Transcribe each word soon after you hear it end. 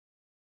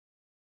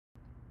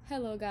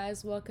Hello,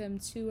 guys. Welcome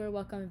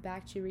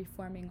back to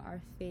Reforming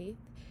Our Faith.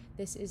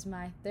 This is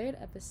my third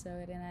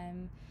episode,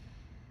 and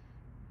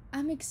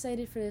I'm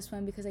excited for this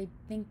one because I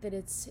think that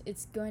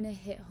it's going to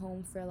hit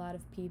home for a lot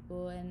of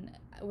people, and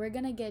we're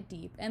gonna get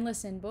deep. And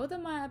listen, both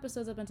of my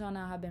episodes up until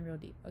now have been real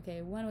deep.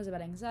 Okay, one was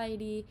about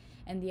anxiety,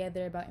 and the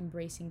other about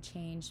embracing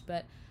change.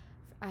 But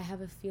I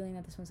have a feeling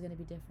that this one's gonna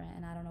be different,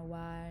 and I don't know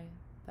why,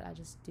 but I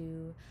just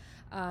do.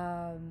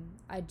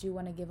 I do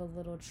want to give a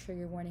little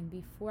trigger warning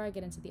before I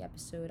get into the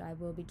episode. I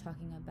will be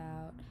talking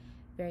about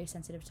very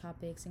sensitive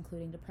topics,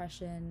 including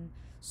depression,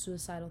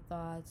 suicidal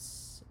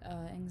thoughts,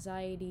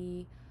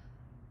 anxiety,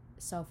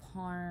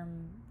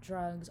 self-harm,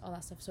 drugs, all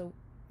that stuff. So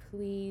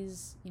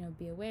please,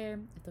 be aware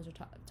if those are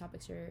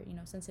topics you're,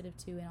 sensitive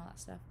to and all that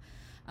stuff.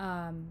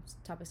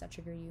 Topics that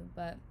trigger you,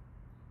 but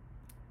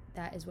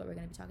that is what we're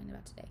going to be talking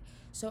about today.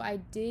 So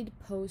I did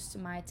post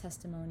my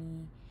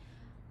testimony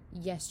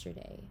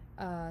yesterday,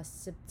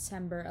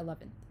 September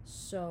 11th.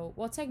 So,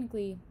 well,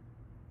 technically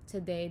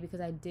today,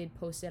 because I did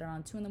post it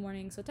around 2 in the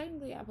morning. So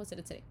technically I posted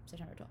it today,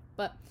 September 12th.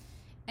 But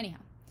anyhow,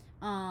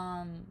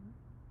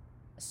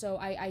 so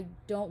I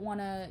don't want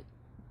to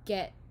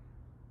get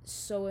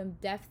so in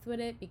depth with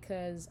it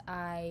because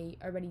I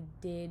already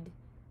did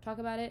talk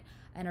about it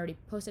and already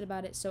posted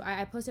about it. So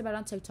I posted about it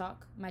on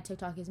TikTok. My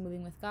TikTok is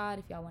Moving with God,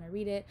 if y'all want to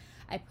read it.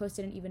 I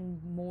posted an even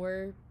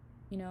more,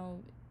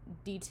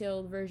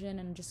 detailed version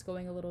and just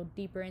going a little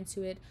deeper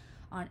into it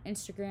on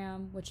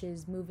Instagram, which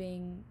is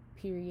moving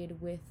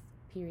with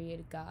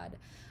God,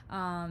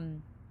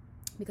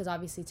 because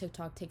obviously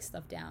TikTok takes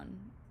stuff down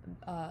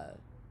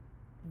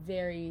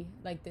very,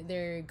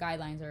 their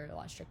guidelines are a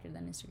lot stricter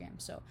than Instagram.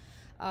 So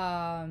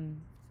but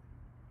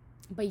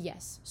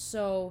yes,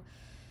 so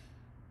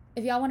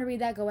if y'all want to read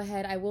that, go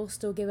ahead. I will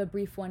still give a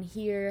brief one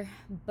here,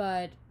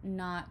 but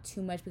not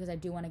too much because I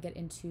do want to get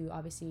into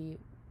obviously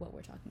what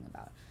we're talking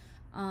about.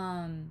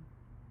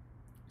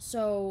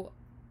 So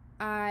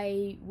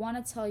I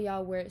want to tell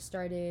y'all where it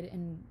started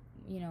and,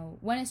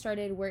 when it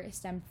started, where it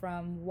stemmed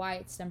from, why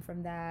it stemmed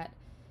from that,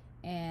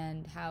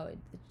 and how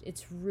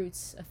its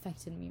roots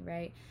affected me,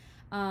 right?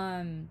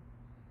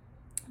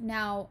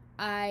 Now,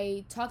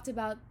 I talked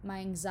about my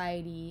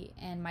anxiety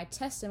and my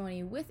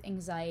testimony with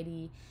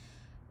anxiety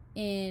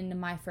in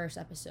my first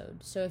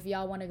episode. So if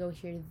y'all want to go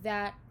hear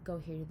that, go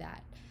hear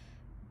that.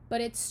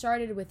 But it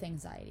started with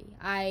anxiety.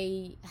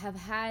 I had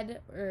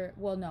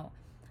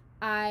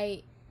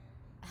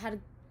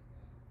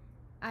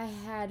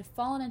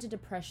fallen into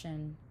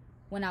depression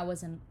when I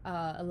was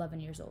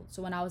 11 years old.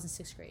 So when I was in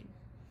 6th grade.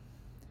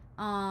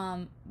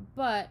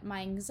 But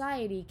my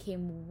anxiety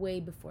came way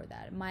before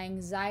that. My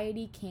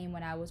anxiety came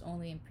when I was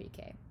only in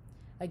pre-K.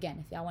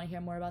 Again, if y'all want to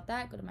hear more about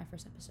that, go to my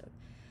first episode.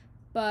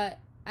 But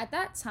at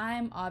that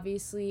time,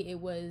 obviously,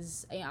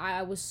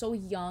 I was so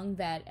young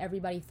that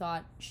everybody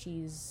thought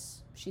she's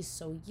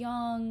so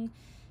young.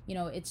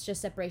 It's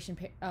just separation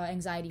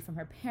anxiety from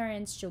her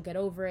parents. She'll get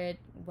over it,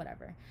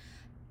 whatever.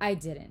 I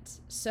didn't.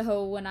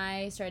 So when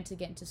I started to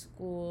get into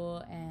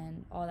school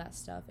and all that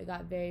stuff, it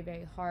got very,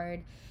 very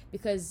hard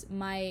because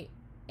my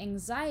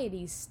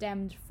anxiety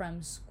stemmed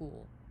from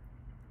school.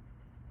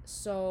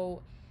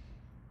 So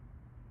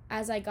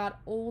as I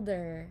got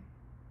older,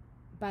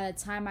 by the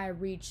time I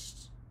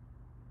reached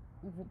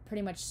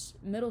pretty much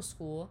middle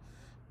school,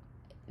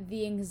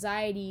 the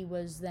anxiety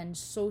was then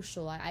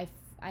social. I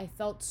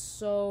felt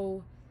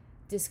so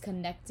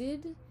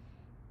disconnected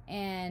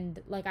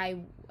and like I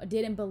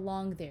didn't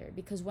belong there,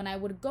 because when I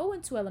would go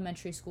into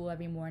elementary school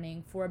every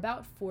morning for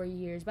about 4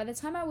 years, by the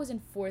time I was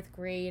in 4th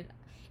grade,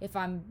 if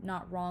I'm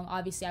not wrong,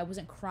 obviously I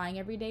wasn't crying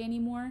every day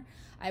anymore.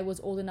 I was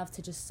old enough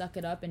to just suck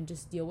it up and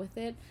just deal with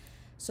it.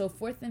 So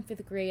 4th and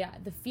 5th grade,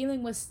 the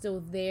feeling was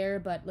still there,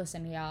 but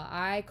listen, y'all,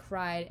 I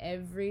cried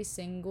every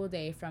single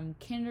day from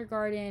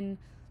kindergarten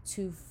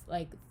to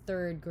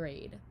 3rd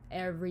grade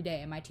every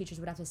day. And my teachers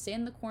would have to sit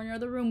in the corner of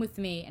the room with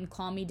me and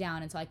calm me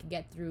down until I could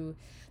get through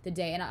the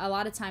day. And a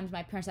lot of times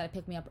my parents had to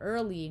pick me up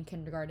early in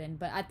kindergarten,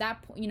 but at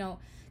that point,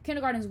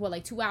 kindergarten is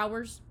 2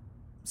 hours.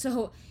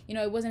 So,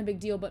 it wasn't a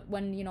big deal. But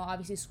when,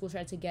 obviously school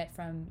started to get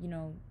from,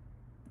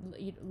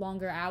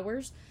 longer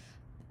hours,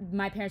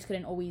 my parents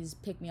couldn't always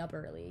pick me up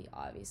early,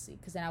 obviously,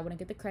 because then I wouldn't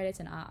get the credits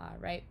and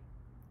right?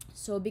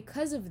 So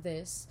because of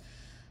this,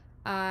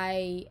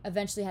 I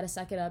eventually had to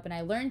suck it up, and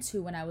I learned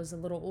to when I was a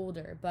little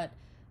older. But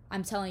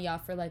I'm telling y'all,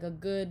 for a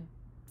good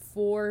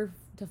 4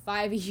 to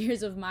 5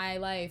 years of my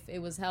life, it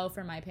was hell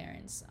for my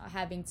parents,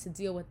 having to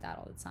deal with that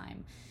all the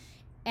time.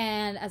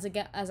 And as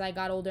I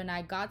got older and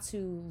I got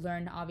to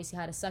learn, obviously,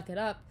 how to suck it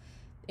up,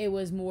 it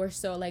was more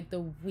so the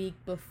week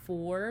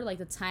before,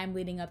 the time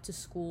leading up to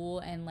school,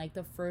 and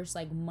the first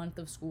month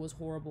of school was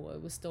horrible.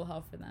 It was still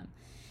hell for them.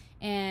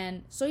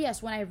 And so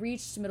yes, when I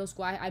reached middle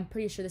school, I'm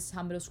pretty sure this is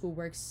how middle school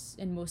works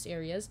in most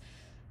areas.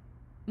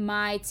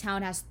 My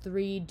town has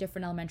 3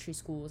 different elementary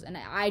schools, and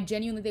I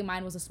genuinely think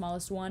mine was the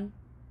smallest one.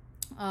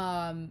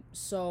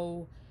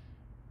 So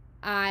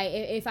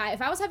if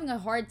I was having a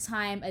hard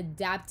time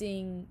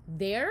adapting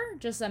there,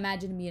 just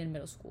imagine me in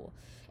middle school.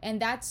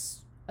 And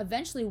that's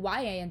eventually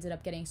why I ended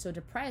up getting so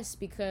depressed,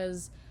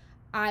 because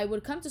I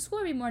would come to school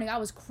every morning. I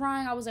was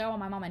crying. I was like, oh,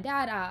 my mom and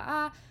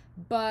dad,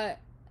 but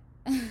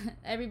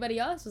everybody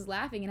else was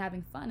laughing and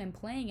having fun and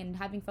playing and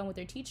having fun with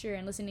their teacher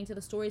and listening to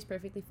the stories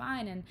perfectly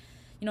fine, and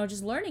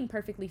just learning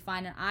perfectly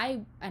fine,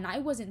 and I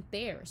wasn't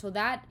there. So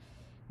that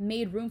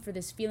made room for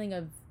this feeling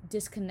of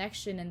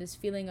disconnection and this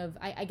feeling of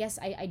I guess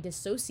I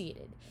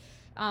dissociated.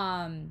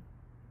 And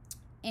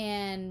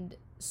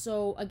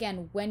so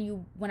again,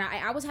 when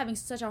I was having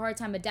such a hard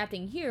time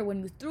adapting here,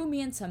 when you threw me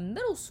into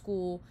middle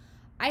school,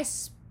 I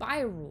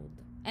spiraled.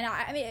 And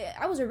I mean,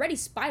 I was already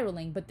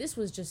spiraling, but this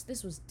was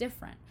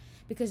different,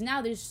 because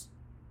now there's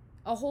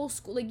a whole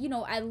school, like,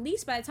 at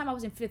least by the time I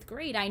was in 5th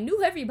grade, I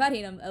knew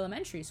everybody in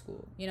elementary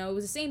school. It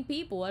was the same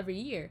people every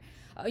year,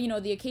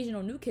 the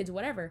occasional new kids,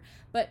 whatever.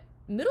 But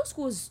middle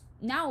school is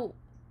now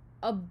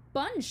a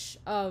bunch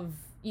of,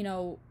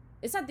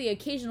 it's not the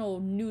occasional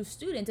new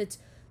students, it's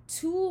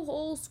 2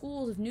 whole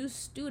schools of new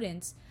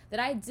students that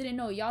I didn't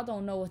know. Y'all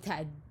don't know what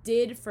that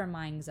did for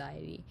my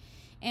anxiety.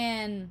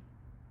 And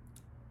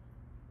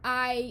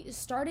I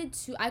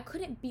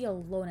couldn't be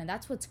alone, and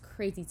that's what's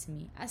crazy to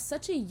me. At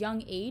such a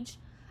young age,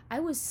 I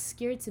was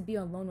scared to be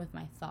alone with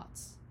my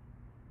thoughts.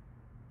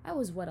 I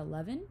was,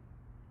 11?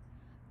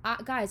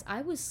 Guys,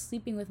 I was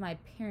sleeping with my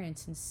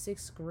parents in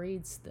 6th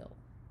grade still.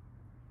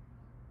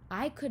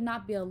 I could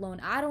not be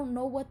alone. I don't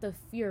know what the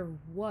fear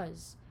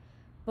was,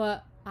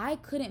 but I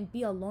couldn't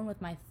be alone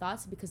with my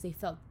thoughts because they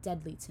felt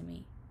deadly to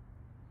me.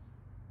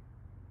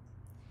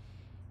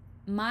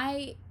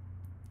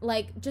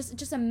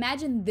 Just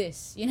imagine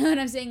this, you know what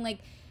I'm saying? Like,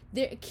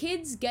 their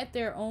kids get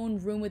their own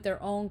room with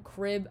their own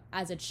crib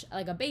as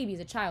a baby, as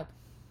a child.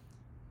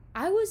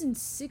 I was in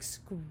 6th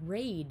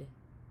grade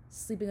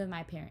sleeping with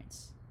my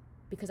parents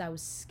because I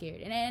was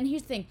scared. And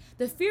here's the thing,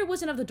 the fear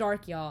wasn't of the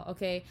dark, y'all,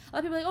 okay? A lot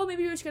of people are like, oh,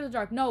 maybe you were scared of the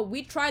dark. No,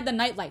 we tried the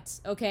night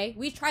lights, okay?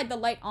 We tried the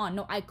light on.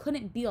 No, I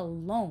couldn't be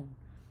alone.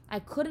 I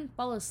couldn't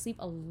fall asleep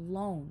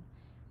alone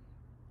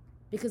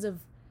because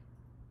of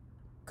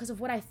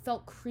what I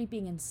felt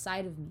creeping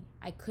inside of me.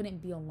 I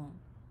couldn't be alone.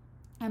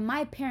 And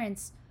my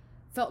parents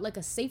felt like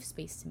a safe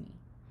space to me.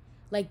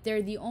 Like,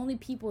 they're the only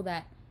people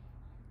that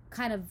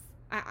kind of,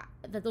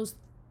 that those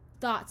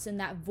thoughts and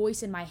that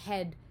voice in my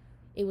head,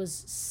 it was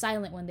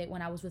silent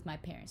when I was with my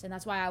parents. And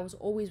that's why I was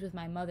always with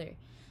my mother,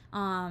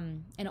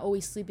 and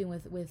always sleeping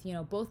with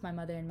both my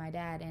mother and my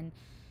dad, and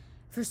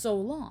for so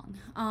long.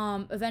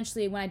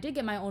 Eventually, when I did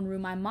get my own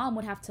room, my mom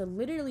would have to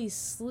literally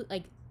sit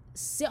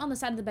on the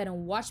side of the bed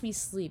and watch me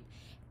sleep,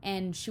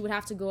 and she would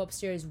have to go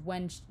upstairs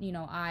when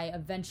I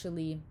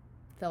eventually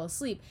fell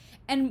asleep.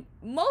 And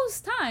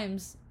most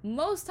times,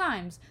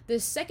 the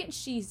second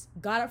she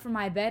got up from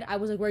my bed, I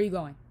was like, where are you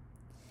going?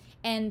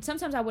 And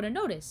sometimes I wouldn't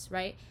notice,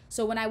 right?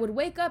 So when I would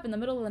wake up in the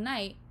middle of the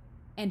night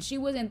and she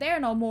wasn't there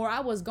no more,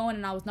 I was going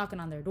and I was knocking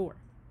on their door.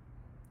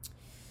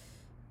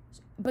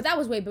 But that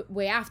was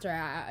way after,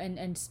 in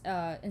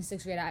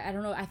 6th grade. I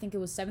don't know, I think it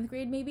was 7th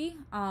grade maybe,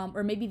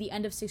 or maybe the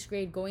end of 6th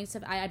grade going to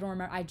 7th. I don't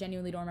remember. I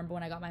genuinely don't remember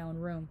when I got my own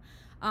room.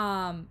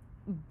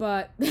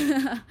 But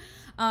because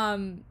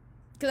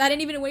I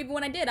didn't even wait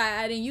when I did.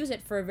 I didn't use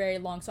it for very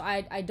long. So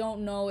I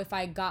don't know if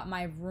I got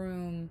my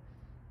room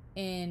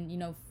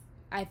in,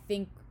 I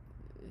think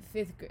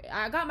 5th grade.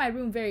 I got my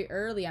room very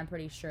early, I'm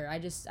pretty sure. I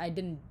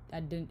didn't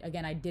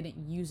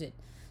use it.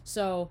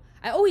 So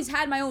I always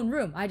had my own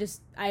room.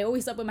 I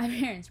always slept with my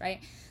parents,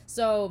 right?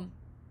 So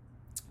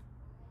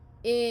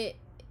it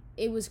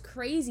was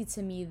crazy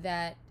to me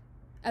that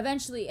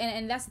eventually,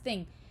 and that's the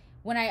thing,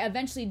 when I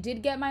eventually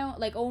did get my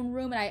own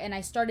room, and I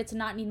started to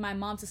not need my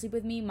mom to sleep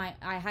with me,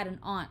 I had an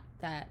aunt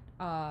that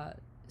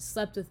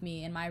slept with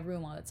me in my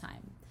room all the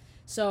time.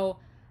 So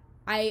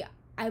I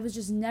was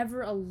just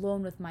never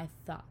alone with my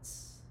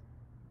thoughts.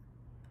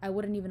 I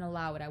wouldn't even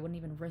allow it. I wouldn't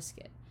even risk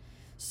it.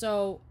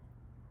 So,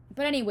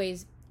 but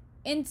anyways,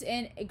 in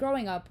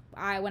growing up,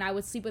 when I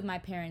would sleep with my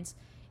parents,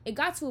 it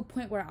got to a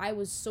point where I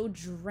was so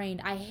drained.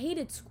 I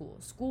hated school.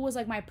 School was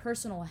like my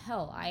personal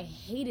hell. I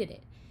hated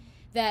it.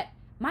 That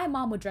my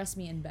mom would dress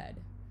me in bed.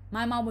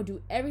 My mom would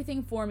do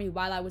everything for me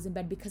while I was in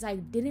bed because I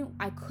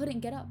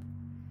couldn't get up.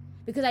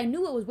 Because I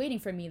knew it was waiting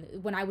for me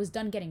when I was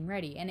done getting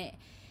ready.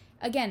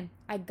 And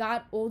I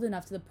got old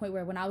enough to the point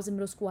where when I was in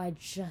middle school, I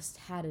just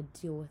had to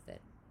deal with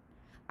it.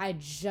 I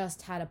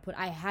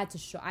had to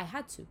show up.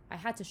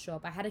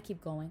 I had to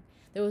keep going.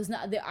 There was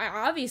not,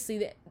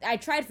 I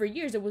tried for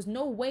years. There was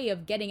no way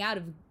of getting out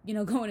of,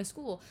 going to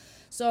school.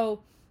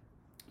 So,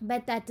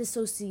 but that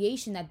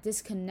dissociation, that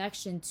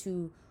disconnection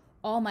to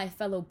all my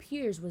fellow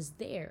peers was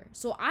there.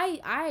 So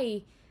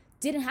I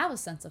didn't have a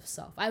sense of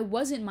self. I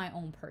wasn't my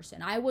own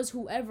person. I was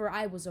whoever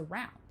I was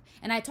around.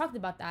 And I talked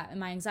about that in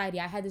my anxiety.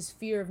 I had this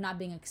fear of not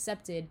being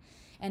accepted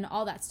and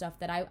all that stuff,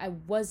 that I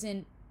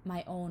wasn't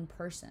my own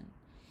person.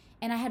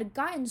 And I had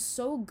gotten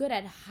so good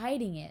at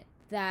hiding it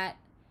that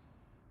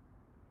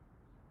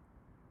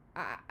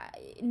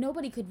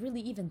nobody could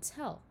really even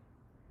tell.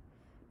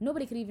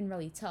 Nobody could even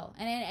really tell.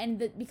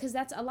 Because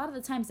that's a lot of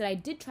the times that I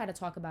did try to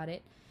talk about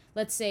it,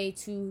 let's say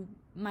to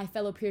my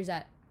fellow peers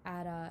at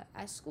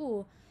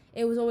school,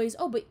 it was always,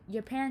 oh, but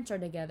your parents are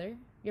together.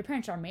 Your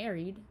parents are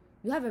married.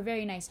 You have a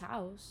very nice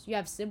house. You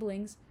have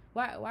siblings.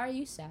 Why are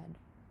you sad?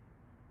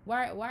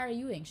 Why are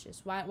you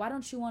anxious? Why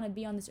don't you want to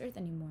be on this earth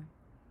anymore?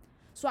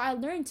 So I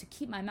learned to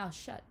keep my mouth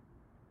shut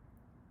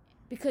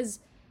because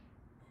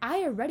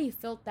I already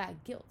felt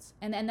that guilt,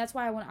 and that's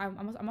why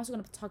I'm also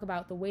going to talk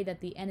about the way that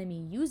the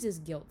enemy uses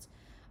guilt,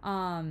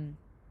 but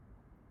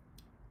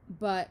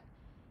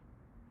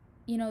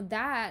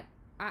that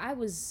I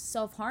was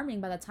self-harming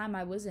by the time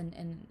I was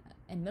in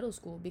middle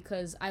school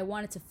because I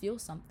wanted to feel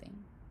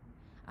something.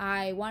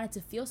 I wanted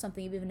to feel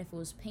something even if it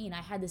was pain.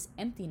 I had this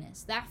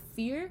emptiness. That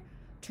fear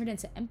turned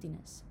into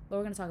emptiness. But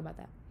we're going to talk about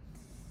that.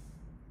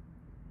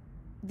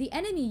 The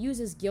enemy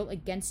uses guilt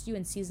against you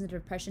in seasons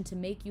of depression to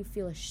make you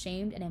feel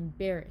ashamed and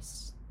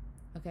embarrassed,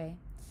 okay?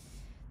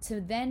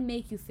 To then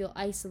make you feel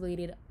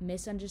isolated,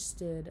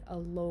 misunderstood,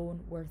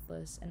 alone,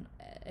 worthless, and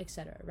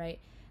etc., right?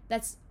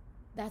 That's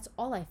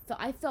all I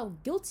felt. I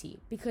felt guilty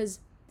because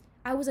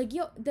I was like,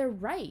 yo, they're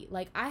right.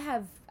 Like, I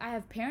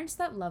have parents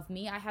that love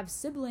me. I have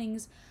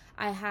siblings.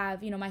 I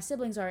have, my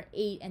siblings are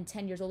 8 and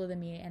 10 years older than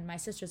me, and my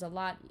sister's a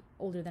lot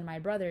older than my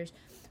brothers.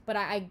 But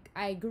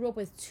I grew up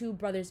with 2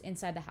 brothers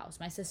inside the house.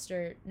 My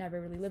sister never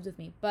really lived with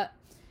me. But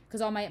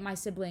because all my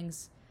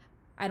siblings,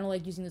 I don't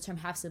like using the term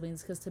half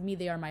siblings because to me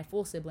they are my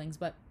full siblings.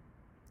 But,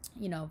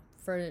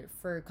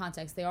 for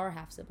context, they are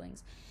half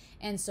siblings.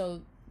 And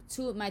so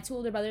my 2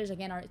 older brothers,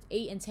 again, are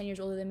 8 and 10 years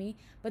older than me,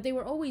 but they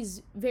were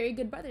always very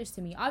good brothers to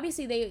me.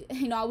 Obviously, they,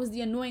 I was the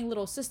annoying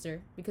little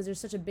sister because there's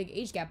such a big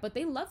age gap, but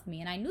they loved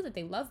me, and I knew that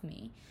they loved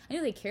me. I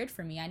knew they cared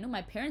for me. I know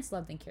my parents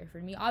loved and cared for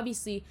me.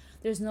 Obviously,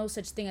 there's no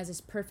such thing as this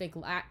perfect,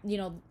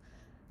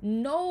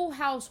 no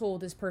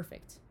household is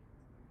perfect.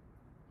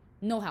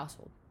 No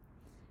household.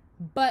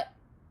 But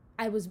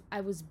I was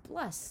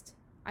blessed.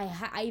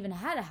 I even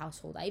had a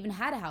household. I even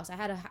had a house. I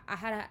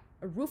had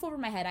a roof over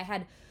my head. I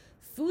had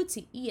food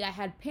to eat. I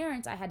had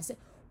parents. I had to say,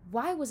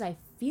 why was I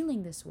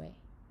feeling this way?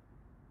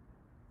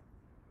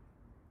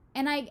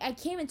 And I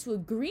came into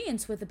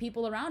agreement with the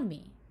people around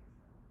me.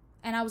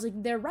 And I was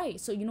like, they're right.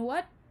 So you know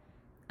what?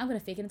 I'm going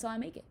to fake it until I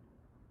make it.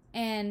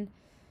 And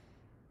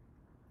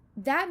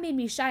that made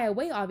me shy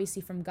away,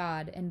 obviously, from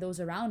God and those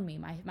around me,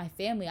 my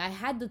family. I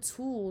had the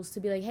tools to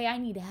be like, hey, I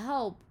need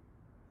help.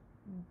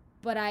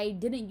 But I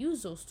didn't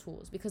use those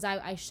tools because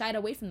I shied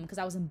away from them because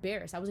I was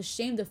embarrassed. I was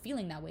ashamed of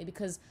feeling that way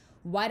because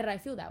why did I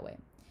feel that way?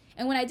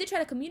 And when I did try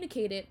to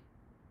communicate it,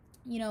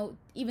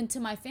 even to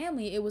my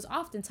family, it was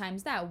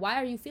oftentimes that.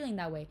 Why are you feeling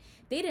that way?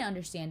 They didn't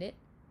understand it.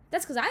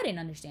 That's because I didn't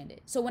understand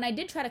it. So when I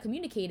did try to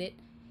communicate it,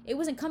 it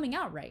wasn't coming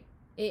out right.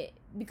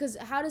 Because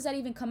how does that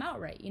even come out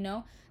right,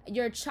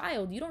 You're a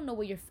child. You don't know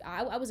what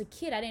I was a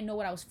kid. I didn't know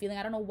what I was feeling.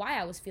 I don't know why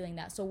I was feeling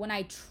that. So when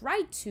I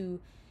tried to,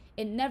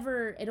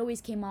 it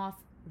always came off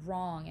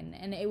wrong.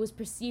 And it was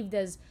perceived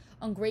as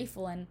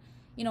ungrateful. And,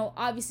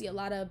 obviously a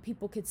lot of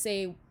people could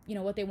say,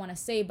 what they want to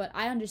say. But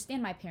I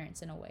understand my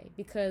parents in a way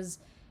because,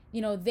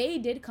 they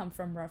did come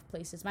from rough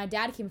places. My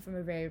dad came from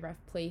a very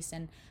rough place.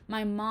 And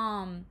my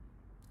mom,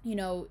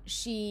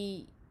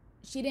 she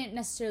didn't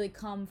necessarily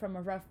come from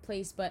a rough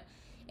place, but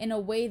in a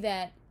way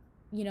that,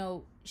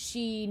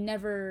 she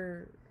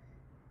never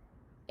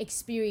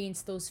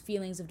experienced those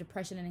feelings of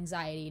depression and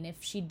anxiety. And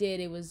if she did,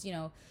 it was,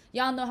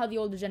 y'all know how the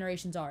older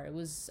generations are. It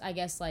was, I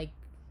guess, like,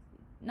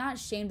 not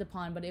shamed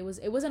upon, but it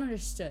wasn't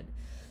understood.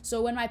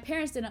 So when my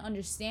parents didn't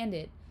understand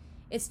it,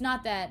 it's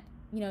not that,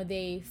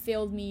 they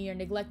failed me or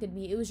neglected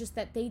me. It was just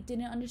that they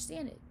didn't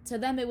understand it. To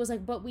them, it was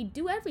like, but we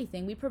do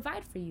everything. We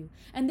provide for you.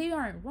 And they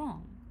aren't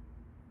wrong.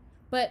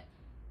 But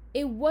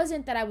it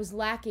wasn't that I was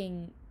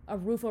lacking a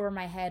roof over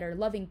my head or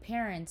loving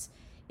parents.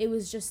 It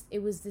was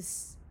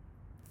this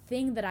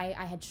thing that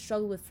I had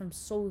struggled with for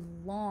so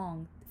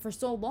long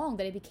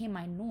that it became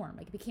my norm.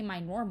 Like, it became my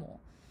normal.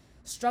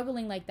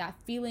 Struggling like that,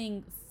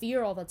 feeling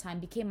fear all the time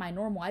became my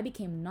normal. I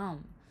became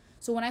numb.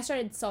 So when I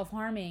started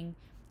self-harming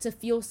to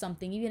feel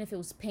something, even if it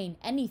was pain,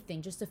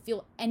 anything, just to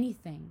feel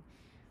anything,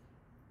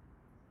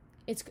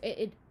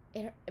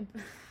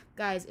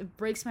 guys, it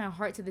breaks my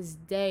heart to this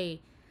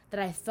day that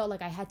I felt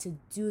like I had to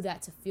do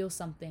that to feel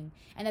something.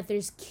 And that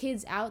there's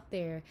kids out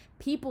there,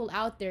 people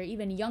out there,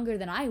 even younger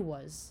than I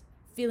was,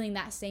 feeling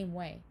that same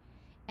way.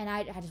 And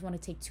I just want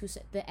to take 2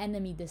 seconds. The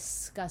enemy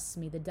disgusts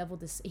me. The devil,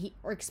 he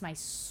irks my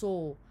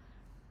soul.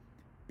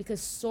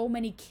 Because so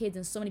many kids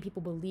and so many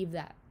people believe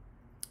that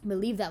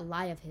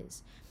lie of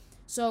his.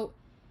 So,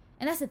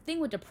 and that's the thing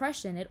with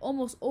depression. It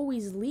almost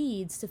always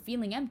leads to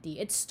feeling empty.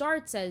 It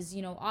starts as,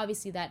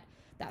 obviously that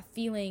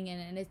feeling,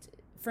 and it's,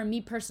 for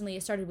me personally,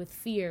 it started with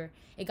fear.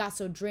 It got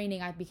so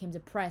draining, I became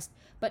depressed.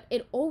 But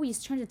it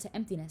always turns into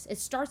emptiness. It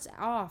starts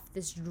off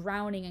this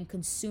drowning and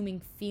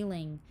consuming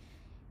feeling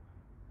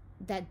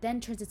that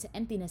then turns into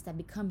emptiness that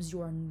becomes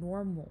your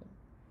normal.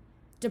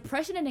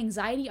 Depression and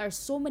anxiety are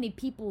so many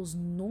people's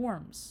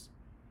norms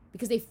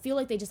because they feel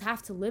like they just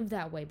have to live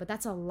that way. But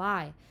that's a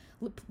lie.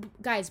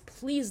 Guys,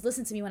 please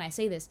listen to me when I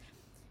say this.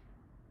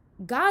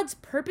 God's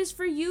purpose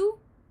for you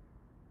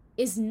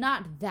is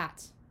not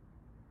that.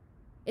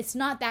 It's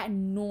not that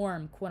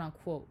norm, quote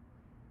unquote.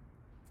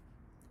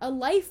 A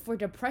life where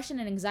depression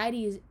and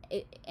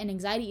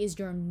anxiety is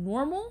your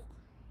normal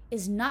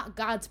is not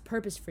God's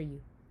purpose for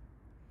you.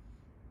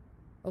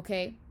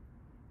 Okay?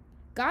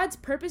 God's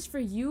purpose for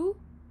you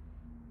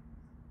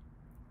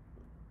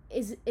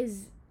is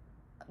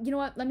you know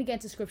what? Let me get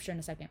into scripture in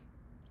a second.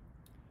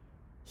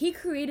 He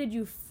created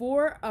you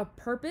for a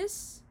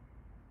purpose,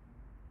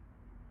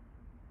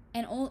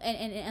 and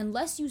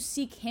unless you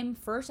seek him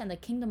first and the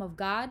kingdom of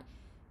God,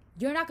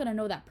 you're not going to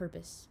know that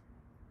purpose.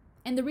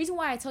 And the reason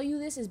why I tell you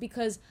this is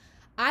because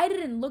I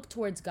didn't look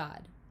towards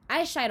God.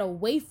 I shied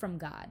away from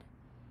God.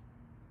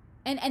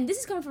 And this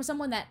is coming from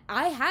someone that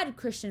I had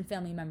Christian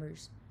family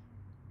members.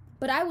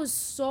 But I was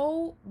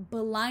so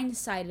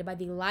blindsided by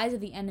the lies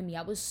of the enemy.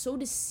 I was so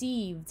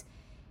deceived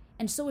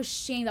and so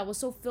ashamed. I was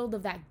so filled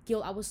of that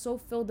guilt. I was so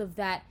filled of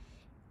that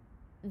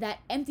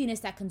emptiness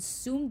that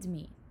consumed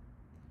me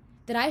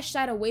that I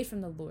shied away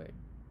from the Lord.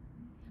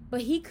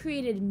 But he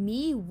created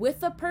me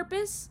with a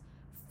purpose,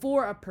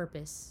 for a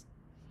purpose.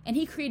 And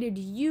he created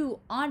you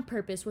on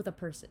purpose with a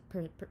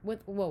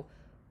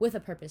with a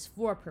purpose,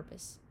 for a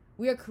purpose.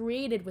 We are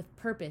created with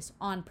purpose,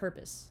 on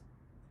purpose.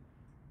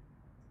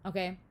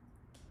 Okay?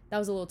 That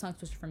was a little tongue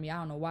twister for me. I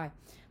don't know why.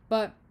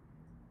 But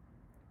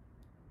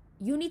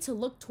you need to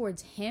look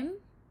towards him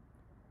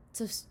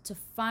to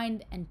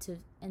find and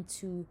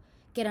to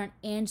get an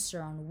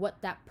answer on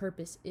what that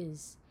purpose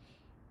is.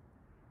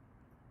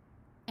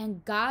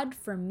 And God,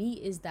 for me,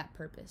 is that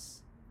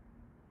purpose.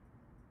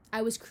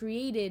 I was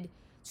created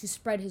to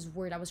spread his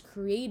word. I was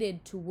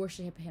created to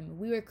worship him.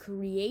 We were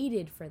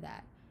created for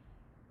that.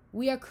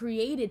 We are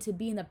created to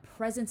be in the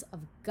presence of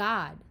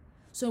God.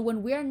 So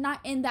when we're not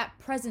in that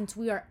presence,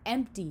 we are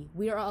empty.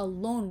 We are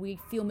alone. We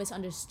feel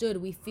misunderstood.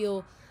 We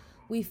feel,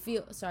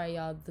 sorry,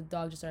 y'all, the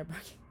dog just started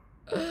barking.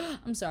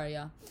 I'm sorry,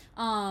 y'all.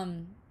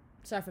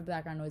 Sorry for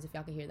background noise if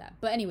y'all can hear that.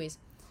 But anyways,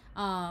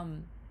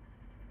 and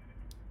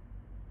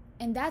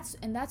that's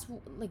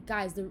like,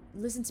 guys,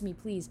 listen to me,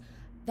 please.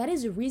 That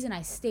is the reason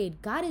I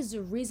stayed. God is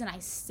the reason I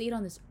stayed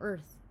on this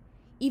earth,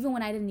 even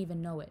when I didn't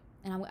even know it.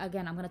 And I'm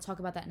going to talk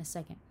about that in a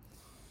second.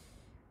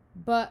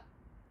 But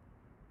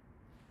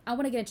I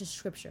want to get into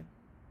scripture,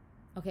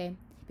 okay?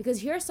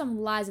 Because here are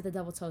some lies that the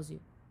devil tells you,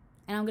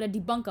 and I'm going to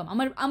debunk them. I'm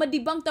going to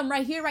debunk them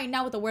right here, right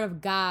now with the word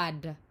of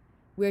God.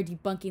 We're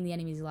debunking the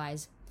enemy's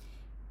lies.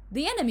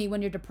 The enemy,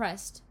 when you're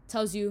depressed,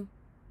 tells you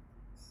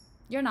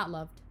you're not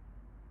loved.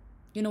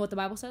 You know what the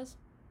Bible says?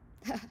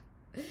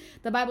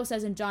 The Bible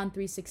says in John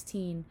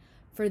 3:16,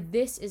 "For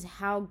this is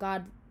how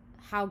God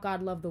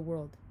loved the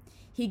world.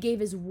 He gave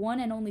his one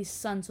and only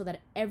Son so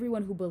that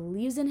everyone who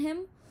believes in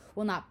him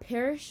will not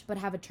perish but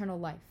have eternal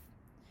life."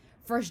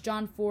 1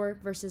 John 4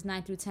 verses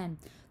 9 through 10.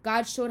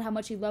 God showed how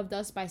much he loved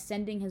us by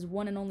sending his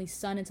one and only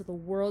Son into the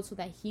world so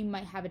that we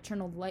might have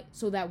eternal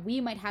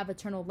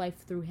life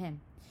through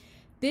him.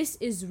 This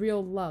is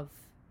real love.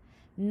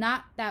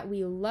 Not that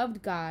we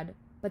loved God,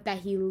 but that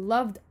he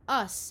loved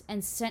us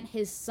and sent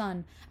his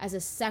Son as a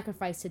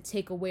sacrifice to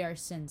take away our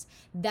sins.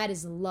 That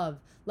is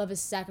love. Love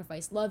is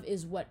sacrifice. Love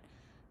is what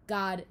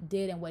God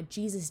did and what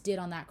Jesus did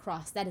on that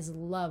cross. That is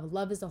love.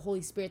 Love is the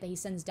Holy Spirit that he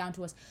sends down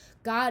to us.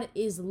 God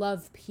is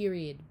love,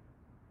 period.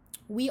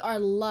 We are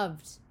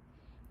loved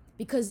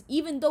because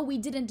even though we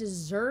didn't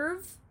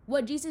deserve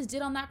what Jesus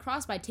did on that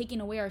cross by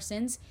taking away our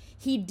sins,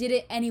 he did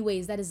it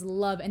anyways. That is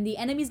love. And the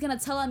enemy's going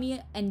to tell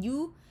me and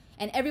you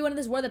and everyone in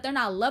this world that they're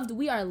not loved.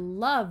 We are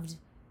loved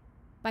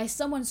by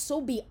someone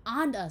so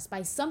beyond us,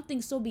 by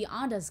something so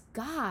beyond us,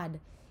 God,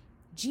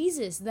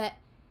 Jesus, that,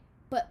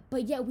 but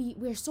yet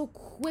we're so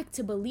quick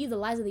to believe the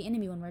lies of the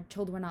enemy when we're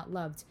told we're not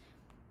loved.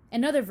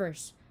 Another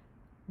verse,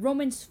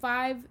 Romans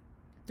 5,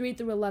 3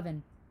 through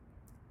 11.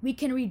 We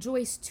can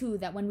rejoice too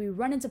that when we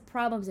run into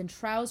problems and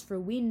trials, for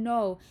we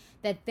know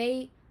that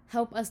they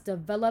help us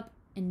develop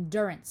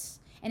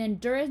endurance. And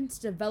endurance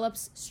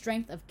develops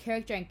strength of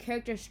character, and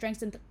character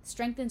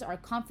strengthens our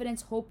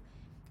confident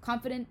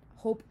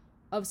hope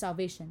of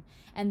salvation.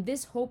 And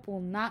this hope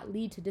will not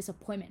lead to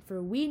disappointment,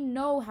 for we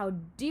know how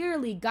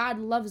dearly God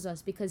loves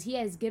us because he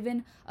has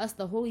given us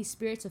the Holy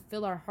Spirit to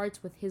fill our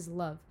hearts with his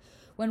love.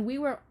 When we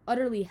were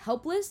utterly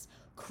helpless,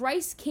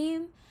 Christ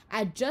came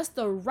at just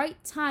the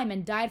right time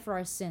and died for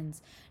our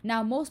sins.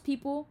 Now, most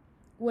people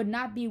would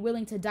not be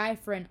willing to die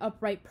for an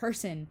upright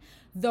person,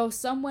 though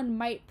someone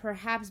might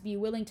perhaps be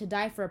willing to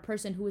die for a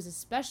person who is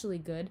especially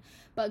good.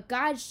 But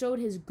God showed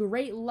his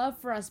great love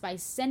for us by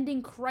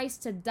sending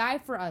Christ to die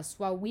for us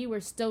while we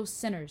were still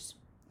sinners.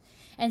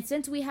 And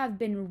since we have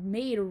been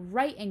made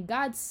right in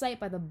God's sight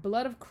by the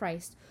blood of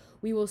Christ,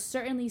 he will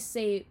certainly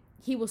save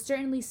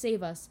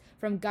us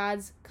from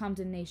God's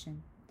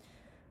condemnation.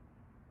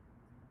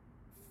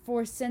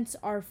 For since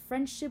our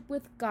friendship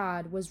with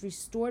God was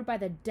restored by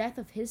the death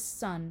of his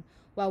Son,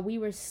 while we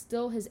were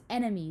still his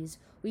enemies,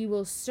 we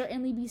will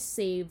certainly be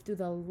saved through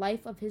the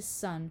life of his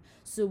Son.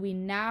 So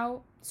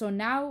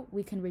now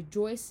we can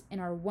rejoice in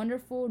our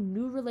wonderful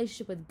new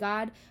relationship with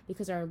God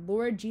because our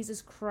Lord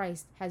Jesus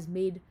Christ has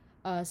made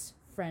us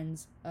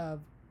friends of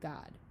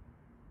God.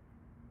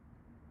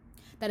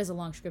 That is a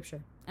long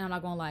scripture, and I'm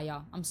not gonna lie,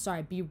 y'all. I'm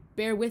sorry.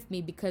 Bear with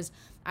me because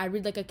I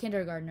read like a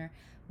kindergartner,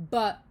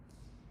 but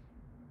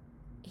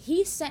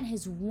He sent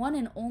his one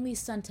and only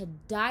son to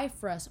die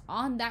for us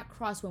on that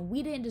cross when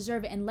we didn't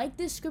deserve it. And like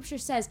this scripture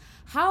says,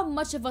 how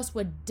much of us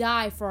would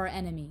die for our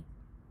enemy?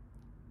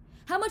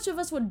 How much of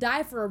us would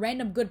die for a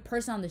random good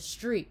person on the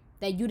street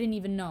that you didn't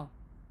even know?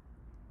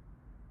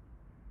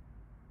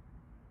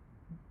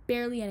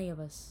 Barely any of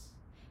us.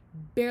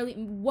 Barely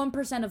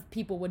 1% of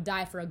people would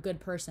die for a good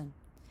person.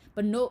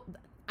 But no,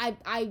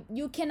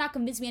 you cannot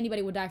convince me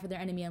anybody would die for their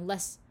enemy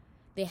unless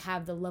they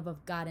have the love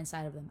of God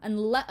inside of them.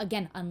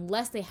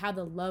 Unless they have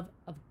the love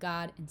of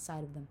God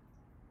inside of them.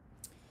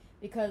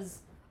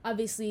 Because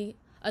obviously,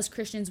 us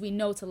Christians, we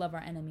know to love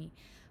our enemy.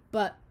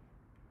 But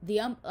the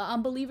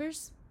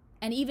unbelievers,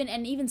 and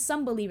even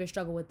some believers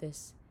struggle with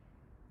this,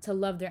 to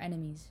love their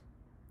enemies.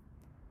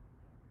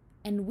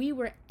 And we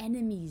were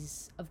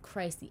enemies of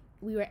Christ.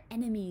 We were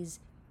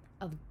enemies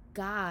of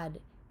God.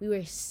 We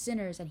were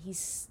sinners, and he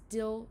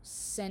still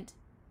sent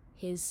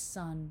his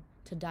son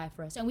to die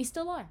for us. And we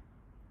still are.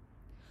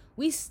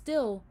 We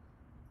still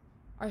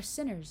are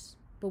sinners,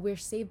 but we're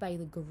saved by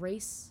the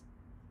grace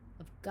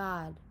of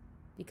God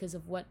because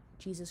of what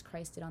Jesus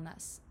Christ did on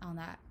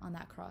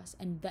that cross.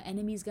 And the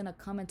enemy's gonna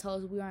come and tell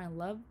us we aren't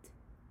loved.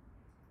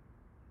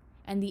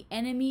 And the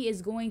enemy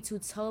is going to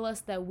tell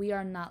us that we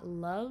are not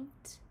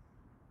loved.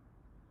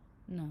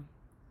 No.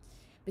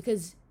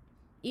 Because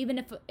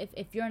even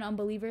if you're an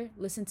unbeliever,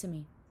 listen to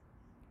me.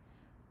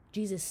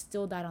 Jesus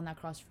still died on that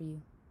cross for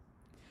you.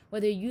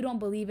 Whether you don't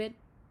believe it,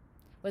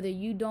 whether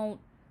you don't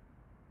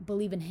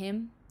believe in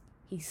him,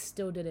 he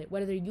still did it.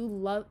 Whether you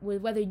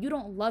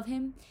don't love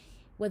him,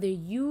 whether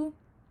you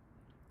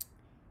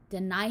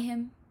deny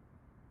him,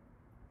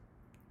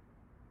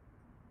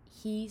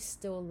 he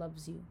still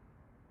loves you.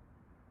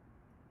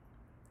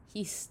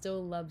 He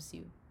still loves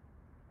you.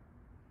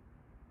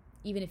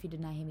 Even if you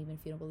deny him, even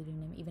if you don't believe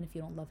in him, even if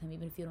you don't love him,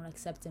 even if you don't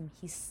accept him,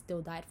 he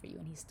still died for you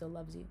and he still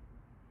loves you.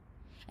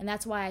 And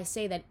that's why I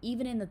say that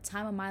even in the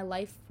time of my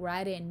life where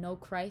I didn't know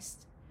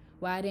Christ,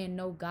 where I didn't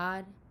know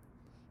God,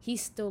 he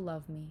still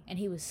loved me and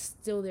he was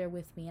still there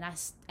with me,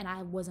 and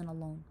I wasn't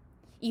alone.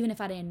 Even if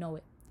I didn't know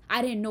it.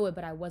 I didn't know it,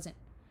 but I wasn't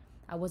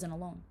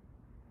alone.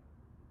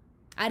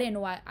 I didn't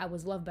know I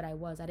was loved, but I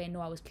was. I didn't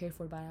know I was cared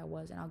for, but I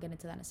was. And I'll get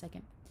into that in a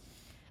second.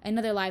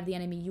 Another lie of the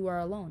enemy: you are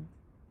alone.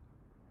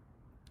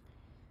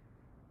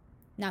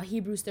 Now,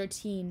 Hebrews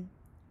 13,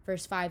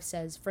 verse 5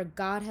 says, "For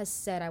God has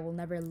said, I will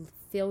never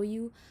fail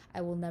you. I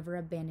will never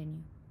abandon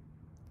you."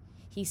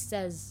 He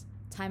says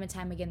time and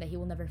time again that he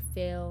will never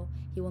fail.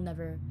 He will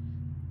never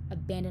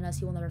abandon us.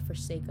 He will never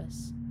forsake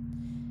us.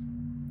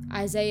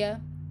 Isaiah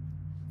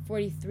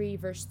 43,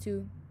 verse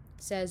 2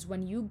 says,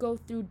 "When you go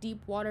through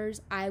deep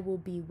waters, I will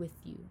be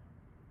with you.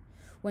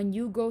 When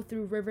you go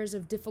through rivers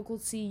of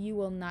difficulty, you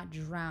will not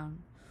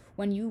drown.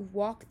 When you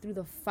walk through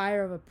the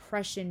fire of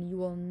oppression, you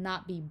will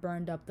not be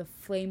burned up. The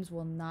flames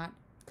will not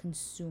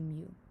consume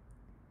you."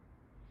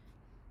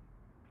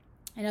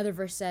 Another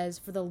verse says,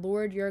 "For the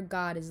Lord your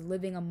God is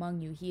living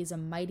among you. He is a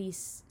mighty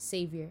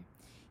Savior.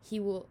 He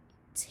will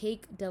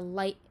take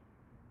delight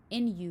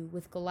in you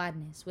with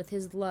gladness. With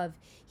his love,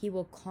 he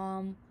will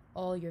calm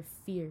all your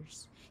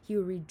fears. He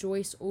will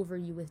rejoice over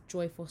you with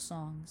joyful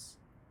songs."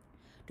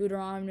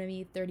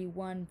 Deuteronomy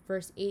 31,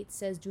 verse 8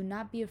 says, "Do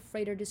not be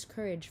afraid or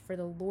discouraged, for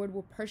the Lord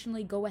will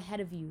personally go ahead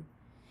of you.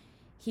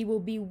 He will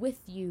be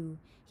with you.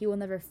 He will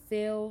never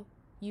fail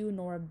you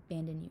nor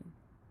abandon you."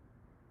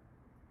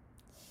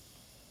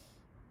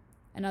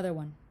 Another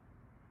one.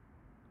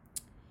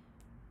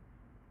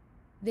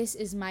 "This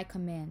is my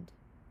command.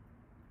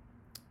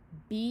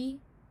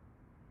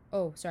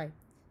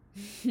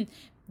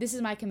 This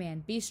is my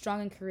command. Be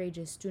strong and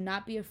courageous. Do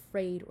not be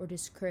afraid or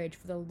discouraged,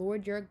 for the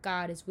Lord your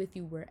God is with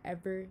you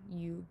wherever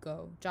you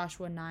go."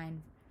 Joshua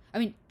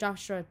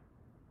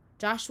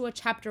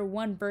chapter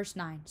 1, verse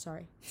 9.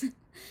 Sorry.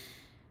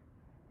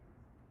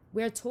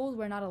 We are told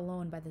we're not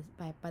alone by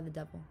the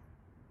devil.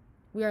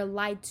 We are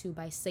lied to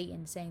by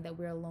Satan, saying that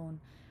we're alone.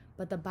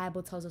 But the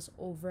Bible tells us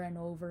over and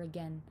over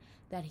again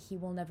that he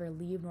will never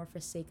leave nor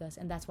forsake us.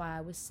 And that's why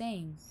I was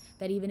saying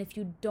that even if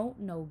you don't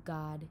know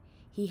God,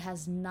 he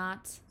has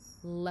not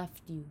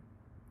left you.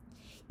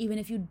 Even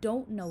if you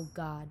don't know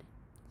God,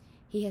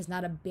 he has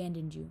not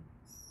abandoned you.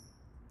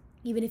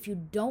 Even if you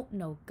don't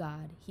know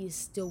God, he is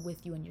still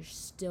with you and you're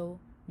still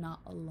not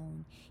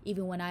alone.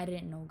 Even when I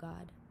didn't know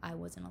God, I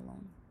wasn't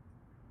alone.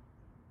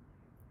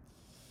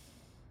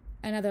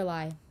 Another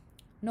lie: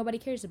 nobody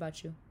cares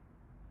about you.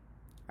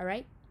 All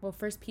right? Well,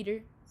 1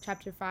 Peter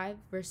chapter 5,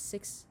 verse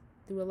 6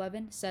 through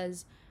 11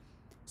 says,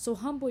 "So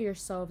humble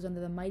yourselves under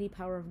the mighty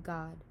power of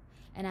God,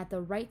 and at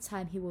the right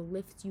time he will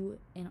lift you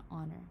in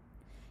honor.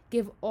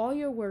 Give all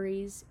your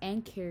worries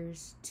and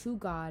cares to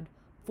God,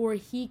 for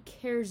he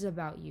cares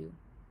about you.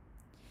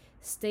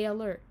 Stay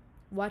alert.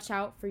 Watch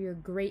out for your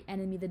great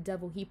enemy, the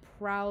devil. He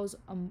prowls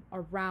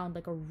around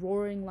like a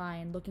roaring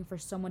lion looking for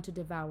someone to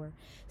devour.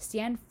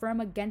 Stand firm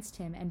against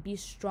him and be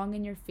strong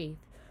in your faith.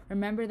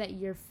 Remember that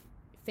your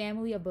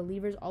family of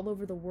believers all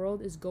over the world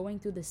is going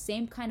through the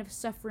same kind of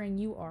suffering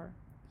you are.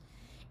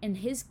 In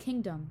his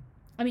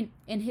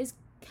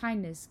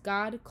kindness,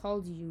 God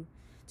called you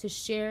to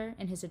share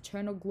in his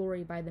eternal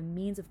glory by the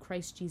means of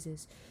Christ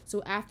Jesus.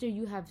 So after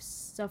you have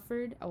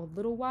suffered a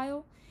little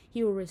while,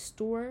 he will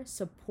restore,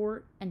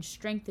 support, and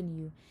strengthen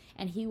you,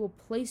 and he will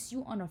place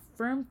you on a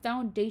firm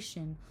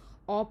foundation.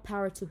 All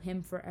power to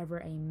him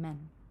forever.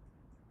 Amen.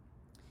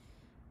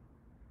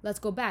 Let's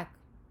go back.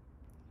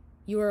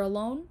 You are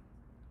alone?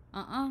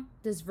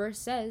 This verse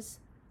says,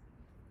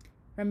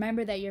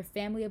 remember that your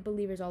family of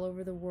believers all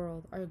over the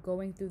world are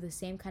going through the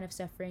same kind of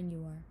suffering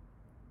you are.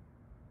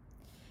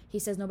 He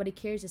says nobody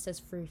cares. It says,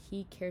 for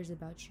he cares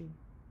about you.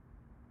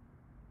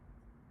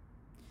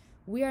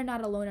 We are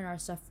not alone in our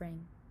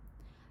suffering.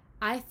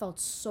 I felt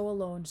so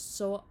alone,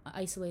 so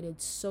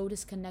isolated, so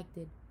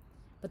disconnected.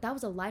 But that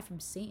was a lie from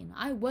Satan.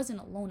 I wasn't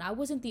alone. I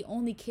wasn't the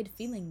only kid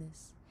feeling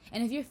this.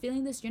 And if you're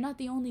feeling this, you're not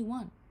the only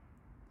one.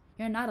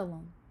 You're not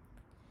alone.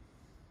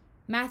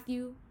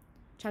 Matthew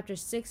chapter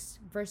 6,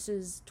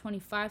 verses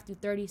 25 through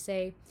 30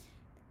 say,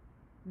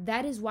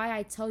 that is why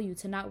I tell you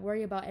to not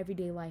worry about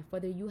everyday life,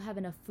 whether you have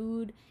enough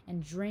food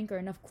and drink or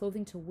enough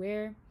clothing to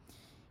wear.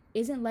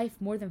 Isn't life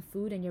more than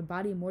food and your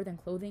body more than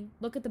clothing?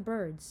 Look at the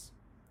birds.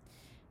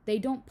 They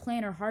don't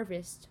plant or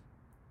harvest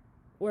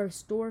or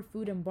store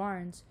food in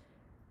barns,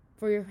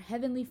 for your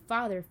heavenly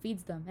Father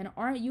feeds them. And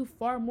aren't you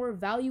far more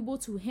valuable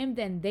to him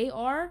than they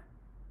are?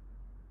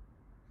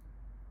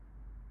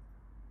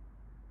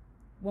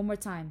 One more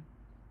time.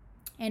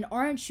 And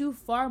aren't you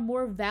far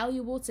more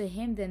valuable to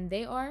him than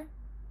they are?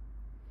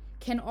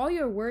 Can all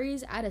your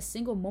worries add a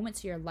single moment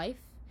to your life?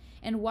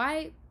 And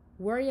why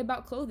worry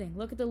about clothing?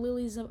 Look at the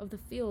lilies of the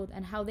field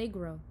and how they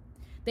grow.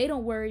 They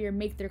don't worry or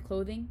make their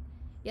clothing.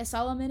 Yet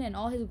Solomon in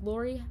all his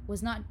glory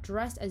was not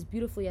dressed as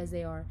beautifully as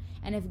they are.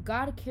 And if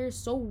God cares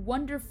so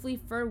wonderfully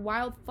for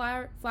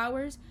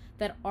flowers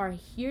that are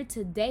here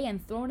today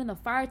and thrown in the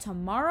fire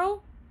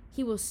tomorrow,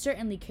 he will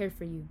certainly care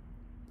for you.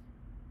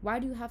 Why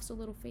do you have so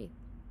little faith?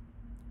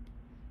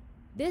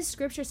 This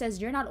scripture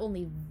says you're not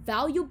only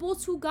valuable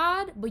to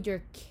God, but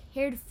you're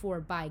cared for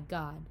by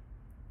God.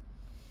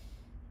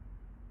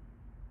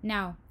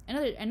 Now,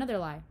 another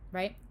lie,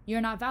 right?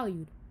 You're not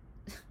valued.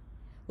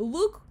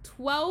 Luke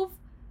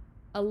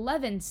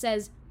 12:11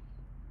 says,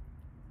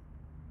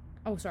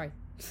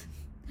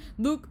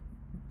 Luke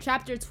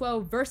chapter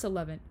 12, verse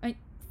 11.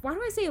 Why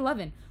do I say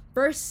 11?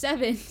 Verse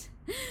 7.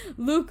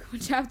 Luke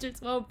chapter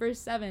 12, verse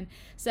 7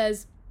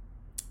 says,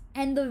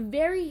 and the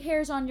very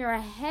hairs on your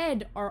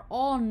head are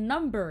all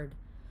numbered.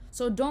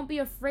 So don't be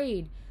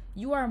afraid.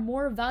 You are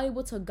more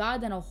valuable to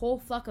God than a whole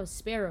flock of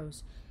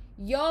sparrows.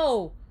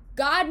 Yo,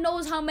 God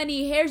knows how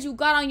many hairs you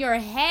got on your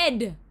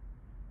head.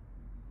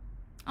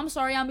 I'm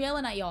sorry I'm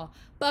yelling at y'all.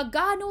 But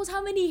God knows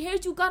how many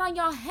hairs you got on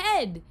your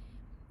head.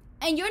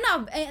 And you're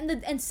not,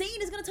 and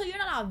Satan is going to tell you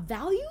you're not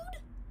valued?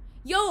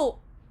 Yo,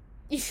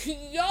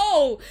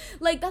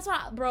 like that's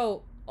what,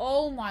 bro.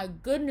 Oh my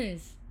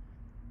goodness.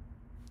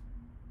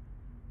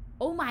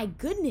 Oh my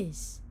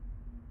goodness.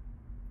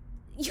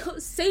 Yo,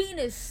 Satan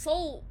is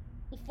so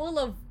full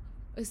of,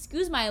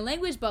 excuse my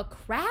language, but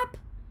crap.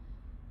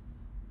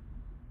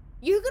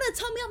 You're gonna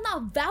tell me I'm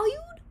not valued?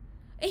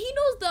 And he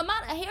knows the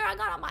amount of hair I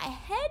got on my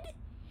head?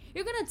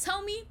 You're gonna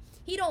tell me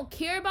he don't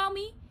care about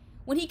me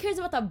when he cares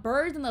about the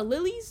birds and the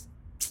lilies?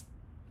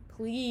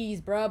 Please,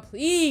 bruh,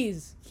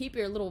 please. Keep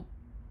your little,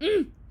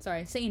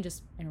 sorry, Satan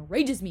just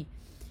enrages me.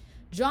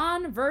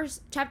 John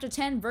chapter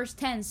 10, verse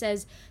 10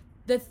 says,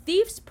 the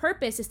thief's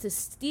purpose is to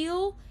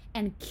steal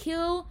and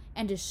kill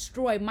and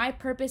destroy. My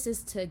purpose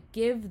is to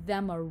give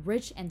them a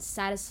rich and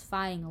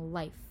satisfying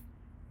life.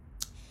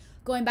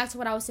 Going back to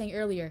what I was saying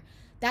earlier,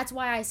 that's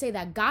why I say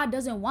that God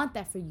doesn't want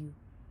that for you.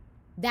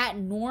 That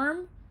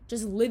norm,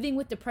 just living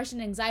with depression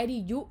and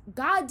anxiety,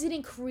 God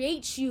didn't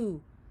create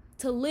you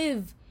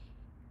to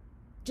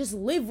just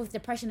live with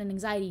depression and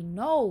anxiety.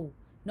 No.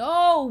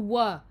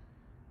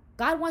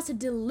 God wants to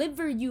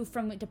deliver you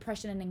from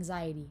depression and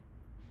anxiety.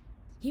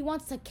 He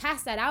wants to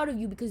cast that out of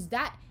you because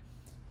that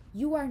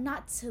is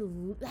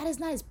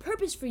not his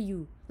purpose for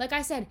you. Like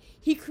I said,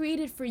 he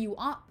created for you.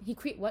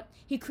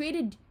 He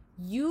created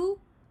you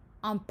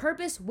on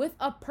purpose, with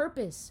a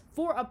purpose,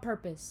 for a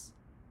purpose.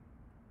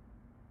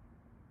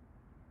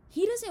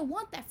 He doesn't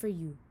want that for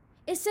you.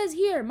 It says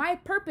here, my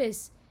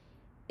purpose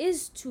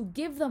is to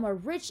give them a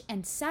rich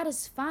and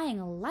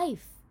satisfying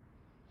life.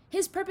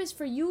 His purpose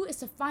for you is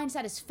to find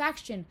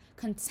satisfaction,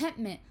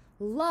 contentment,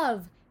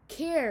 love,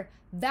 care,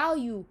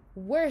 value,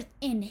 worth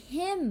in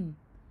him.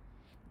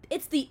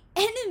 It's the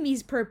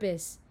enemy's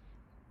purpose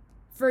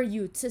for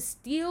you to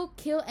steal,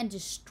 kill, and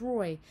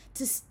destroy,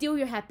 to steal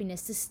your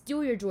happiness, to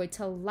steal your joy,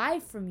 to lie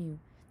from you,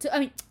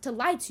 to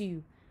lie to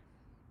you,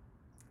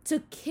 to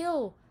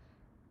kill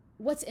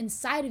what's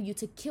inside of you,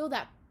 to kill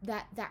that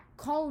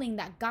calling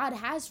that God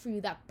has for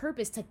you, that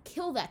purpose, to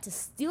kill that, to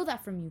steal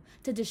that from you,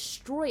 to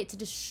destroy it, to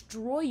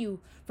destroy you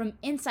from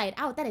inside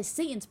out. That is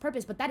Satan's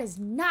purpose, but that is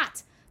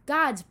not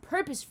God's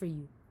purpose for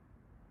you.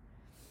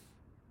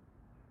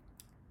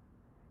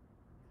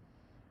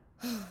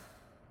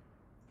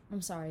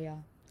 I'm sorry,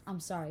 y'all. I'm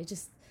sorry.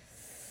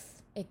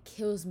 It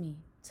kills me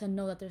to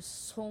know that there's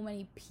so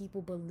many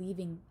people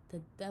believing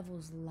the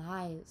devil's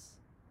lies.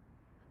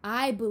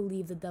 I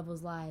believed the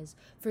devil's lies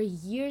for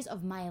years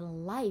of my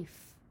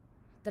life,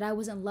 that I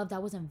wasn't loved, I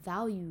wasn't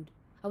valued,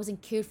 I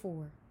wasn't cared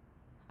for.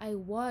 I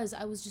was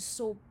just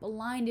so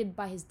blinded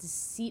by his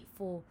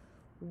deceitful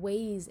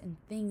ways and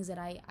things that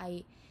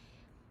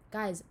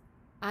guys,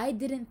 I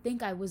didn't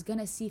think I was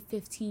gonna see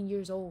 15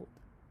 years old.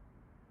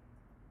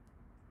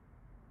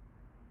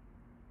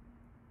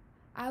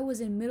 I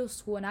was in middle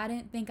school and I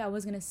didn't think I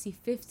was gonna see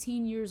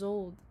 15 years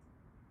old.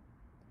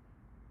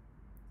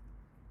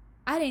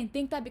 I didn't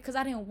think that because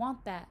I didn't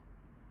want that.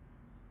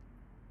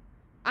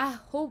 I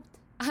hoped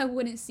I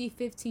wouldn't see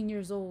 15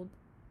 years old.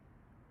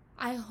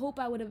 I hoped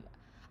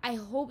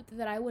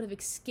that I would have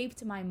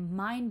escaped my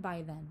mind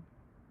by then.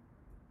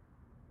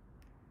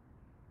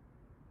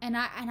 And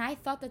I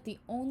thought that the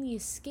only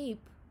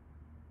escape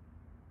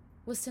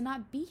was to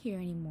not be here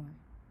anymore.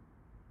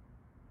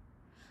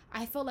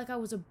 I felt like I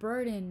was a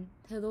burden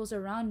to those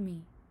around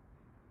me.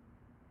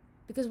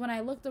 Because when I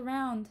looked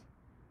around,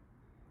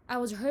 I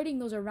was hurting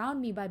those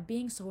around me by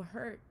being so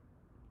hurt.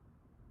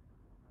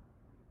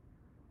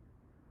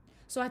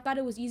 So I thought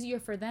it was easier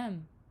for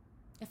them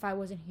if I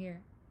wasn't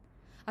here.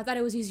 I thought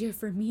it was easier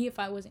for me if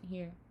I wasn't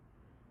here.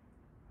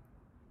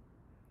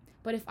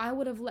 But if I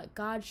would have let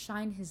God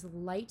shine his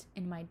light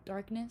in my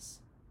darkness,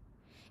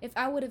 if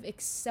I would have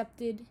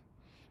accepted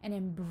and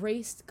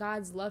embraced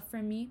God's love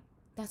for me,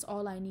 that's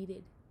all I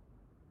needed.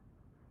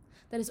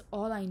 That is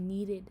all I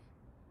needed.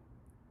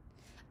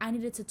 I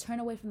needed to turn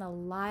away from the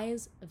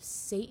lies of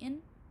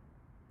Satan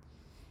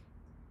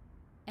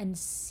and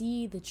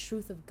see the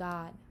truth of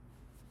God.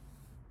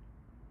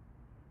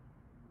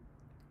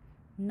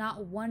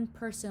 Not one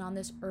person on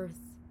this earth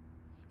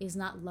is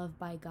not loved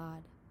by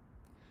God.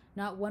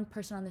 Not one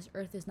person on this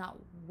earth is not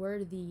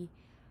worthy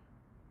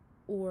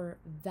or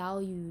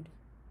valued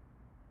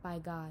by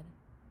God.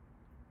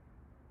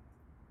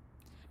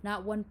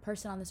 Not one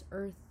person on this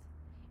earth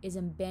is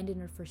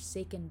abandoned or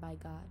forsaken by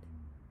God.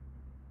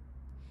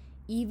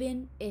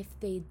 Even if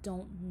they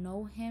don't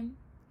know him,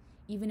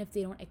 even if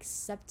they don't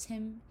accept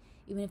him,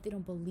 even if they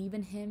don't believe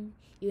in him,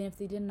 even if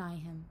they deny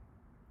him,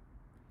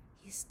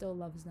 he still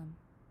loves them.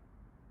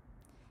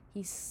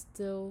 He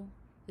still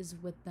is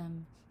with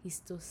them. He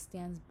still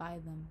stands by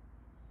them.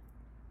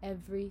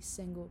 Every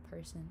single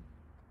person.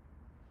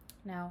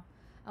 Now,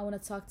 I want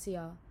to talk to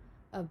y'all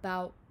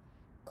about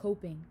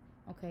coping,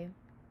 okay?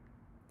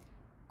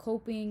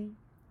 Coping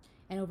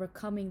and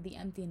overcoming the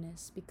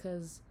emptiness,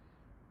 because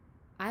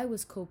I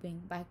was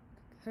coping by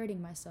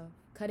hurting myself,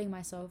 cutting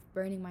myself,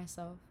 burning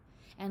myself.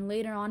 And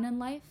later on in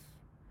life,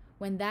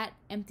 when that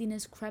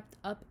emptiness crept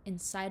up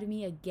inside of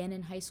me again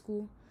in high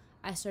school,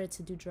 I started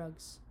to do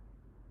drugs.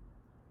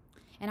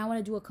 And I want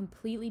to do a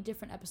completely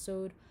different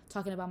episode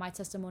talking about my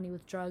testimony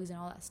with drugs and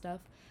all that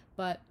stuff.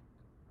 But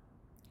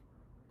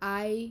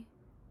I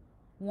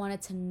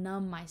wanted to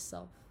numb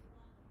myself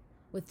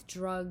with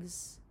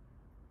drugs.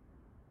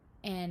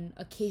 And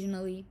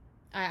occasionally,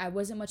 I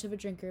wasn't much of a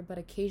drinker, but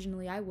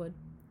occasionally I would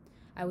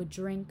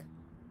drink,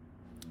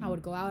 I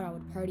would go out, I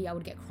would party, I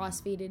would get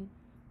crossfaded.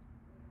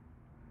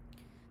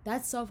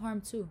 That's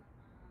self-harm too.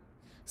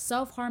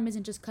 Self-harm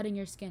isn't just cutting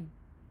your skin.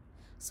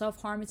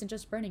 Self-harm isn't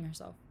just burning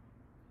yourself.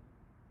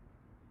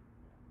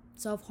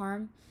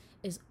 Self-harm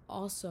is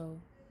also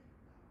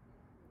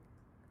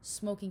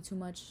smoking too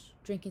much,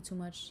 drinking too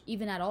much,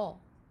 even at all.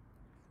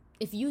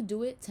 If you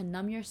do it to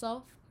numb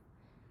yourself,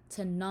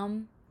 to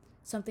numb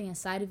something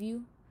inside of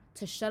you,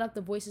 to shut up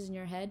the voices in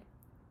your head,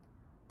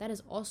 that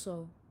is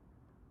also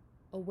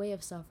a way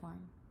of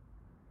self-harm.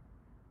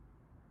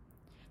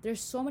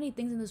 There's so many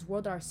things in this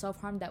world that are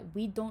self-harm that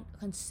we don't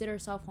consider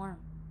self-harm.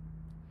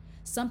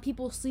 Some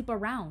people sleep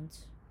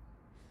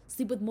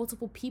with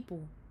multiple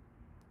people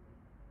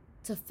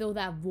to fill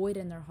that void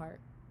in their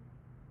heart.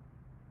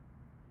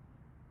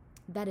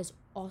 That is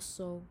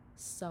also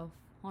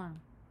self-harm.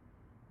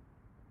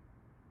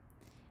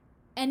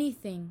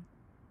 Anything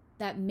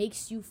that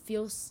makes you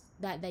feel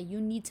that you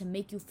need to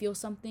make you feel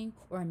something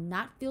or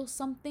not feel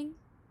something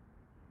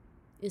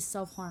is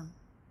self-harm.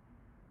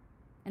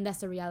 And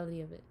that's the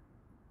reality of it.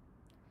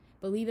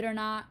 Believe it or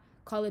not,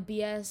 call it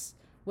BS,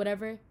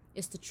 whatever,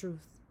 it's the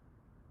truth.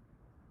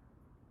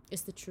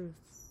 It's the truth.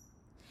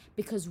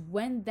 Because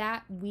when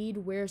that weed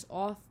wears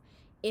off,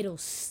 it'll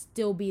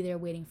still be there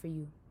waiting for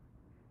you.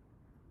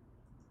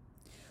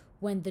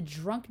 When the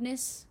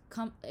drunkenness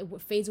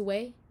fades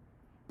away,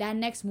 that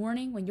next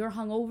morning when you're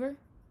hungover,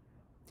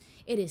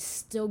 it is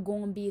still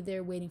going to be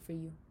there waiting for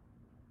you.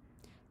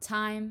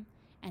 Time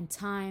and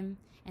time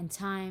and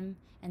time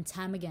and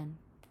time again.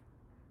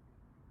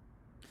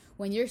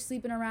 When you're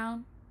sleeping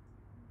around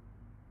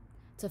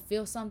to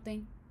feel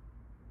something,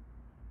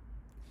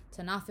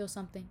 to not feel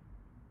something,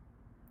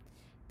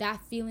 that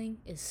feeling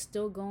is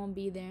still going to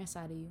be there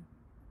inside of you.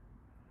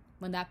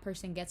 When that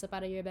person gets up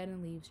out of your bed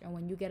and leaves, or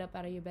when you get up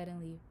out of your bed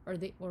and leave,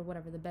 or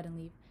whatever, the bed and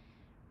leave.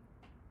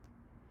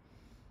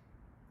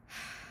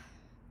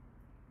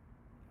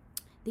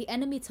 The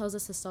enemy tells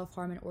us to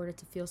self-harm in order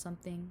to feel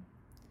something,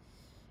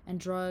 and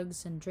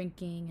drugs and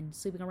drinking and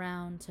sleeping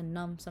around to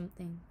numb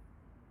something.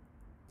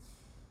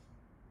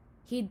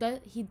 He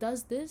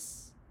does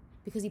this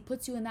Because he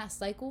puts you in that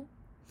cycle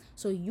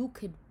so you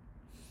could,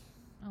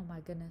 oh my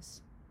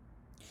goodness,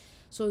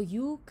 so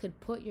you could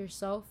put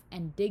yourself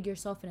and dig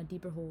yourself in a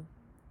deeper hole.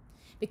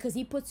 Because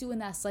he puts you in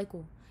that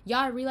cycle.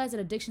 Y'all realize that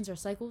addictions are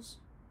cycles?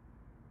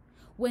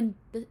 When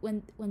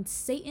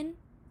Satan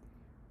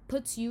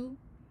puts you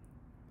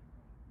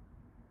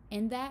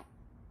in that,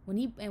 when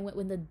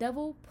the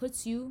devil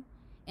puts you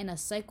in a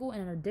cycle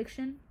and an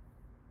addiction,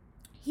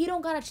 he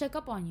don't gotta check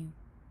up on you.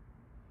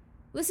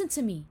 Listen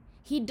to me.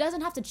 He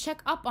doesn't have to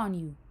check up on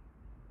you.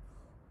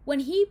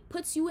 When he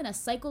puts you in a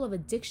cycle of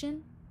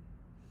addiction,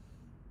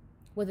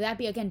 whether that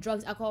be, again,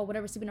 drugs, alcohol,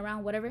 whatever, sleeping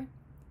around, whatever,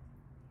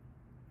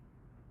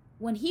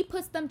 when he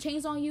puts them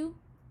chains on you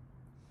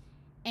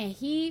and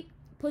he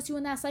puts you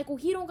in that cycle,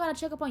 he don't gotta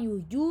check up on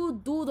you.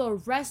 You do the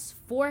rest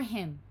for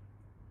him.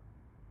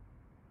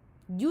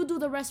 You do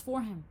the rest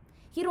for him.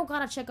 He don't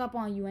gotta check up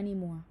on you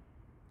anymore.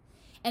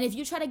 And if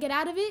you try to get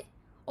out of it,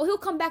 oh, he'll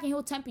come back and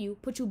he'll tempt you,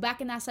 put you back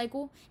in that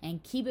cycle,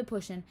 and keep it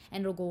pushing,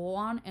 and it'll go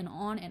on and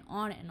on and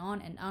on and on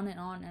and on and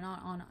on and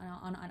on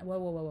and on.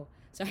 Whoa.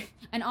 Sorry.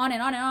 And on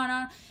and on and on and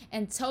on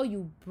until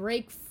you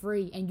break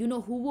free. And you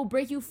know who will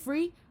break you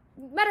free?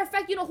 Matter of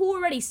fact, you know who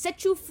already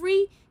set you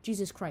free?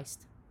 Jesus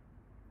Christ.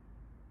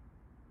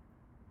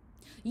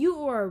 You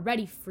are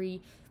already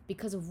free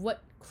because of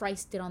what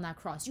Christ did on that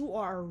cross. You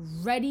are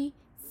already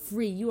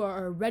free. You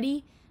are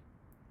already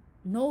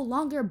no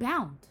longer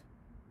bound.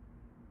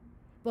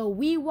 But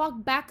we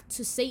walk back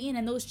to Satan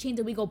and those chains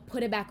and we go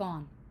put it back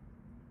on.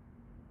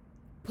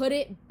 Put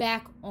it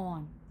back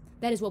on.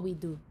 That is what we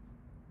do.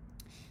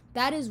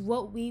 That is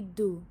what we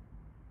do.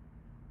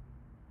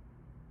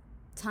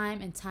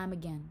 Time and time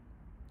again.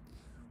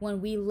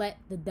 When we let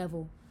the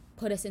devil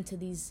put us into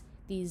these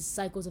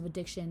cycles of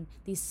addiction,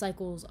 these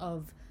cycles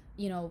of,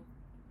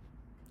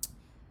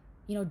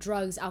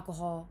 drugs,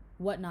 alcohol,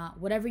 whatnot,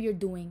 whatever you're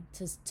doing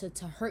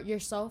to hurt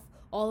yourself,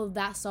 all of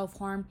that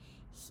self-harm,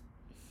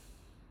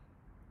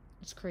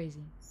 it's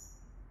crazy.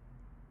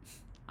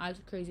 It's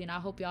crazy, and I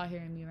hope y'all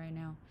hearing me right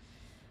now.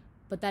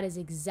 But that is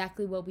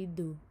exactly what we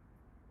do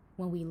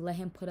when we let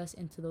him put us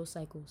into those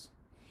cycles.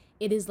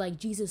 It is like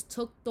Jesus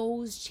took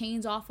those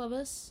chains off of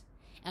us,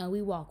 and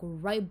we walk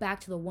right back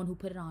to the one who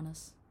put it on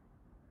us.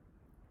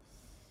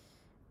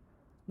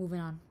 Moving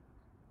on.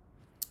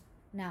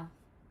 Now,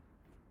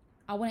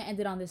 I want to end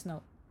it on this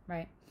note,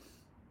 right?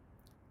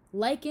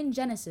 Like in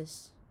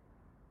Genesis.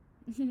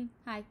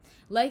 Hi.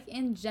 Like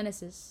in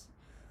Genesis.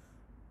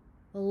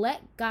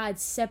 Let God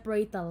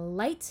separate the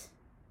light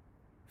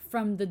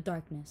from the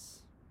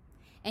darkness.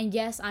 And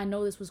yes, I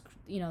know this was,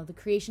 the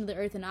creation of the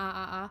earth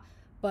and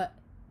but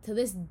to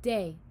this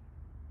day,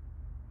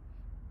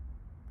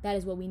 that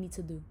is what we need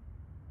to do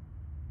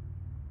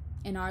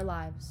in our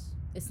lives.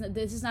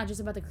 This is not just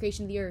about the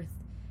creation of the earth,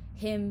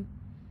 him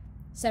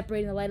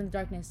separating the light and the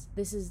darkness.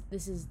 This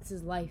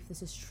is life.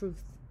 This is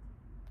truth.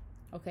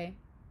 Okay?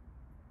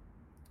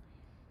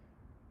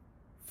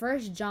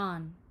 1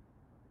 John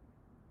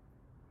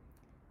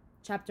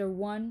chapter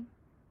 1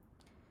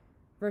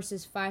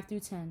 verses 5 through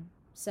 10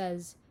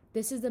 says,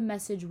 "This is the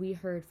message we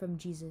heard from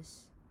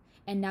Jesus,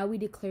 and now we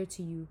declare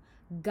to you,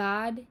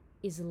 God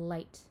is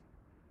light,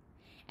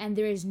 and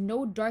there is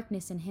no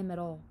darkness in him at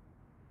all.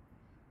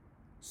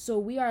 So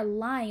we are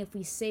lying if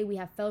we say we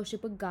have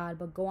fellowship with God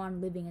but go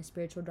on living in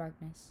spiritual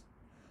darkness.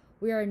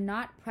 We are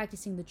not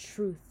practicing the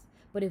truth,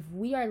 but if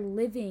we are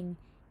living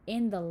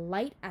in the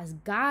light as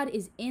God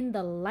is in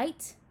the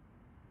light,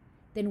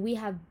 then we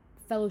have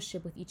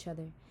fellowship with each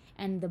other,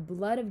 and the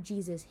blood of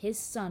Jesus, his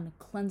son,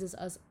 cleanses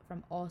us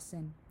from all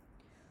sin.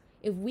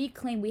 If we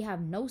claim we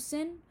have no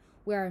sin,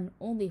 we are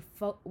only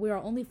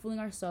fooling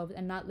ourselves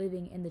and not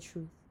living in the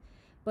truth.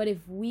 But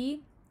if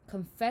we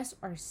confess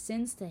our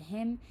sins to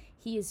him,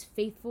 he is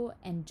faithful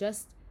and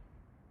just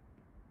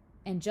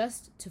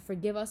to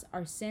forgive us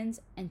our sins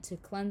and to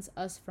cleanse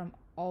us from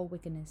all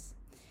wickedness.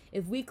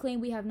 If we claim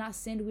we have not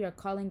sinned, we are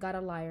calling God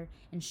a liar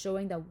and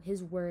showing that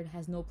his word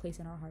has no place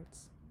in our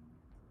hearts."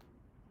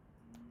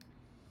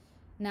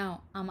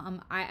 Now,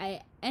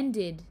 I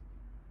ended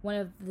one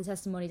of the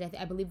testimonies,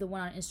 I believe the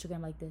one on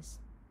Instagram, like this.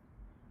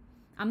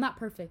 I'm not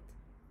perfect,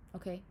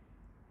 okay?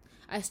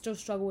 I still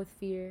struggle with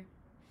fear,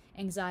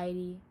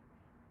 anxiety,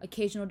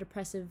 occasional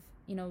depressive,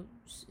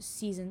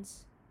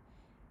 seasons.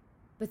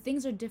 But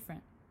things are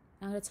different.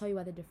 I'm going to tell you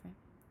why they're different.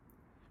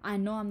 I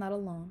know I'm not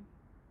alone.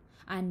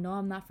 I know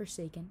I'm not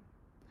forsaken.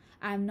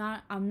 I'm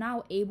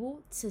now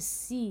able to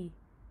see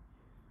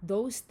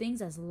those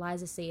things as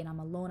lies of Satan. I'm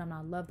alone, I'm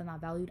not loved, I'm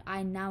not valued.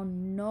 I now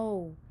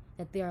know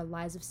that they are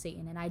lies of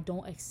Satan, and I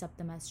don't accept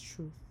them as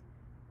truth.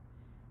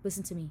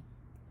 Listen to me.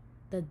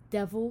 The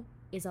devil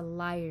is a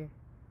liar.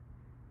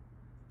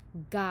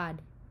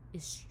 God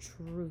is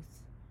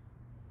truth.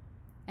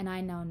 And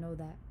I now know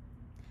that.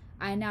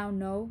 I now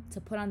know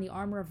to put on the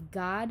armor of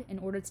God in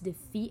order to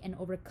defeat and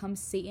overcome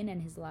Satan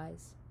and his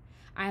lies.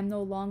 I am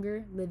no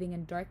longer living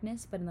in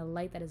darkness, but in the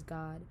light that is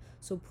God.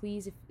 So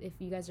please, if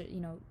you guys are,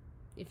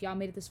 if y'all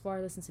made it this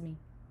far, listen to me.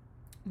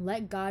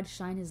 Let God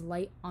shine his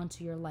light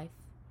onto your life.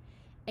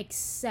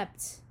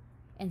 Accept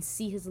and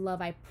see his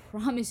love. I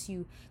promise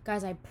you,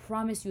 guys, I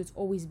promise you it's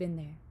always been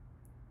there.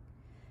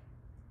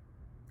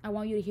 I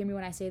want you to hear me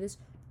when I say this.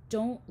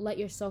 Don't let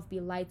yourself be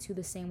lied to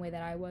the same way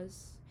that I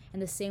was,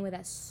 and the same way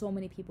that so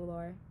many people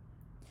are.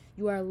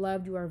 You are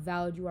loved, you are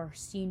valued, you are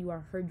seen, you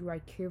are heard, you are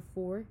cared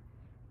for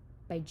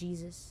by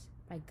Jesus,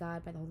 by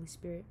God, by the Holy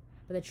Spirit,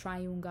 by the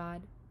triune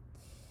God.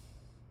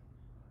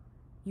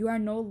 You are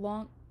no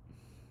longer...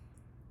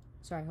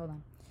 Sorry, hold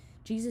on.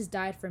 Jesus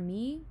died for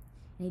me,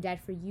 and he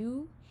died for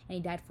you, and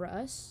he died for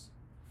us,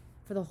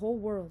 for the whole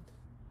world.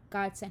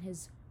 God sent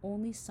his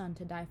only son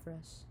to die for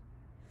us,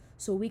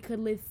 so we could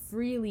live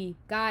freely.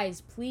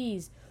 Guys,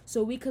 please,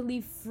 so we could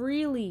live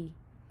freely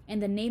in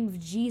the name of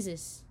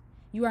Jesus.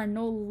 You are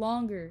no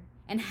longer,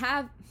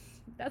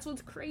 that's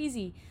what's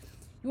crazy.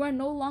 You are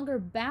no longer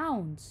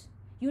bound.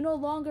 You no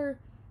longer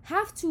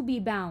have to be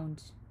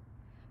bound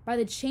by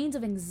the chains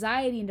of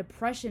anxiety and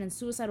depression and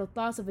suicidal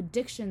thoughts, of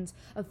addictions,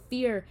 of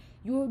fear.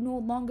 You no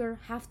longer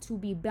have to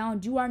be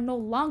bound. You are no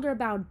longer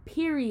bound,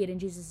 period, in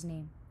Jesus'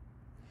 name.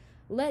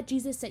 Let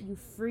Jesus set you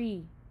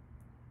free.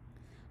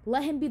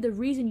 Let him be the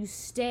reason you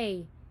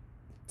stay,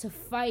 to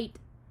fight,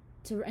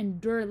 to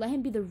endure. Let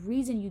him be the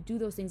reason you do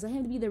those things. Let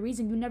him be the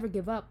reason you never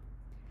give up.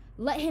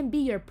 Let him be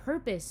your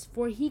purpose,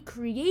 for he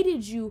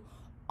created you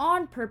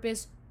on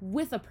purpose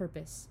with a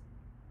purpose.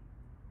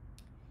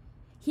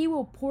 He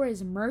will pour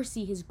his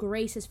mercy, his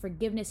grace, his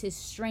forgiveness, his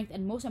strength,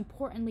 and most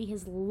importantly,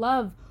 his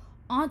love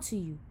onto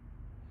you.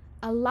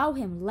 Allow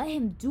him. Let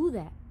him do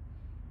that.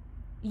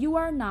 You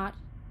are not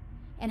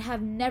and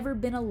have never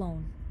been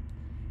alone.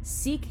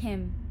 Seek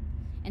him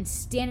and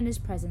stand in his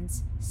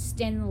presence.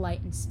 Stand in the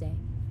light and stay.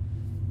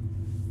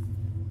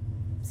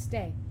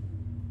 Stay.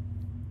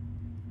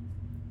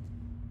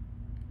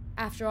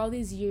 After all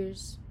these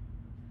years,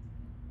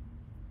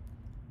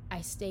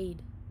 I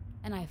stayed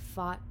and I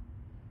fought.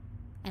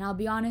 And I'll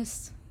be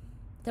honest,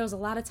 there was a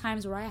lot of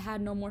times where I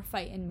had no more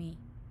fight in me.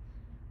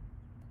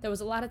 There was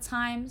a lot of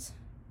times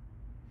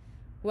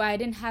where I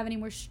didn't have any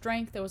more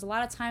strength. There was a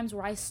lot of times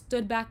where I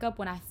stood back up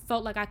when I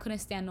felt like I couldn't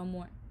stand no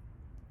more.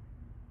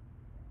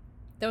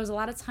 There was a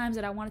lot of times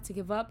that I wanted to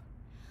give up.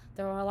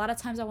 There were a lot of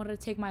times I wanted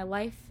to take my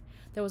life.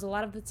 There was a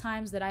lot of the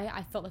times that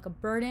I felt like a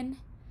burden,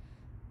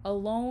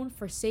 alone,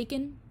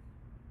 forsaken.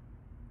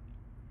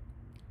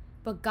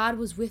 But God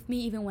was with me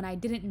even when I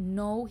didn't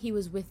know he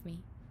was with me.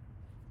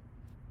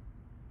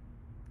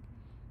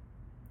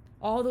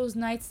 All those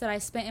nights that I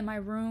spent in my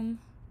room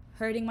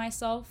hurting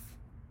myself,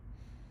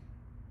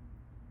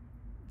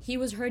 he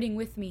was hurting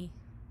with me.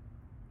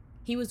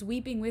 He was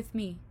weeping with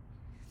me.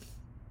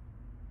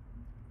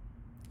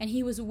 And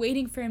he was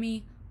waiting for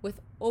me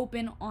with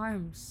open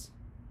arms.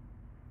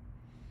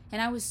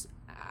 And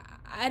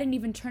I didn't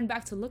even turn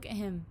back to look at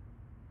him.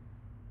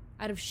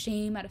 Out of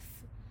shame, out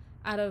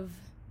of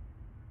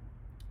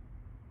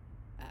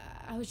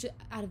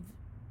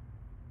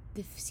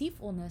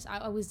deceitfulness.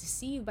 I was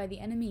deceived by the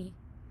enemy.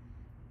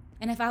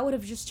 And if I would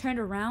have just turned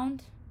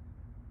around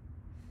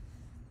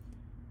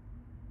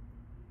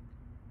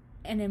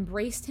and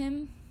embraced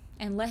him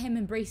and let him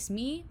embrace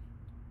me,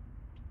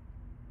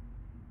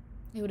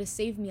 it would have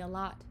saved me a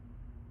lot.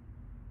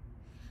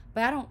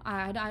 But I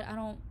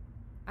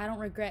don't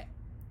regret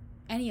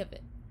any of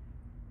it.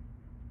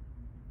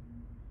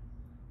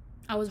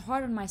 I was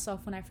hard on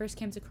myself when I first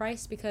came to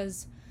Christ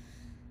because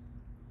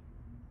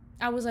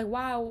I was like,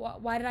 wow,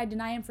 why did I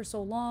deny him for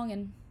so long?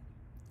 And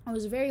I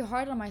was very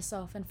hard on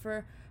myself. And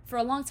for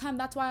a long time,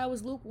 that's why I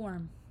was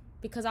lukewarm.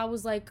 Because I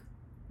was like,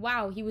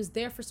 wow, he was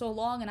there for so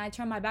long and I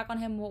turned my back on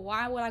him. Well,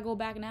 why would I go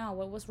back now?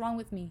 What's wrong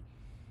with me?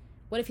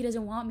 What if he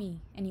doesn't want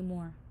me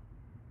anymore?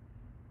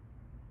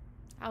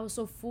 I was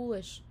so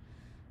foolish.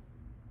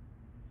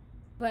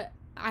 But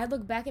I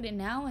look back at it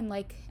now and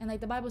like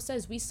the Bible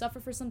says, we suffer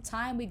for some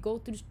time. We go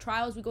through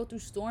trials, we go through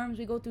storms,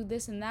 we go through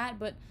this and that.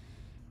 But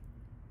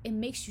it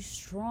makes you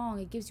strong.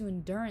 It gives you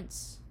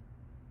endurance.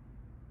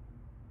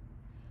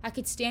 I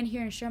could stand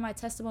here and share my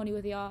testimony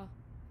with y'all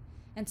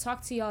and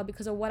talk to y'all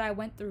because of what I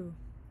went through.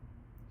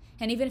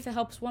 And even if it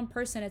helps one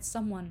person, it's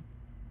someone.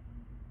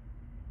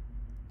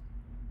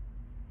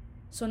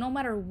 So no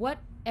matter what,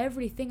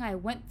 everything I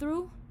went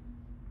through,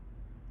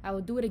 I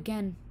will do it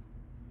again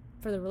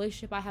for the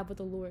relationship I have with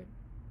the Lord.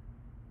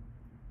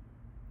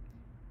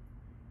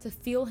 To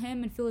feel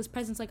him and feel his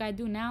presence like I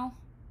do now,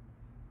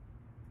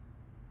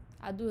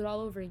 I'll do it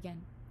all over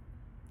again.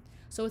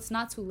 So it's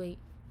not too late.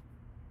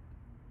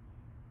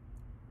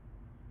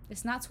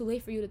 It's not too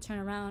late for you to turn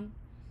around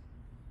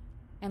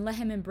and let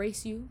him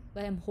embrace you,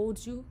 let him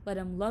hold you, let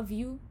him love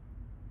you.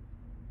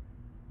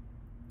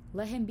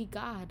 Let him be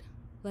God.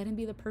 Let him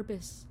be the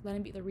purpose. Let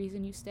him be the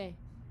reason you stay.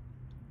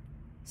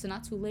 So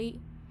not too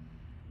late.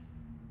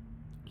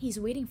 He's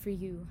waiting for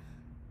you.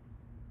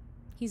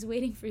 He's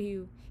waiting for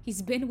you.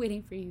 He's been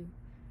waiting for you.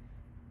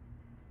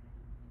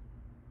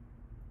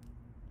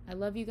 I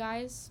love you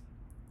guys.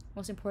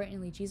 Most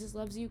importantly, Jesus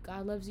loves you.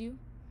 God loves you.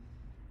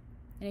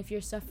 And if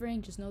you're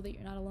suffering, just know that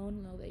you're not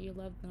alone. Know that you're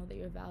loved. Know that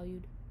you're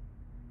valued.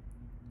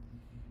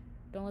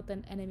 Don't let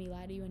the enemy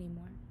lie to you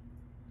anymore.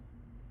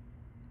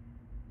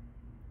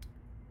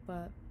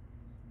 But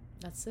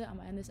That's it. I'm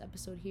gonna end this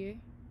episode here.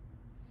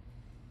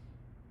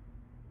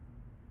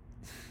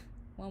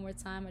 One more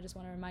time, I just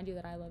want to remind you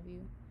that I love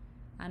you.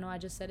 I know I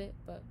just said it,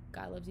 but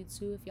God loves you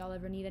too. If y'all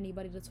ever need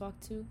anybody to talk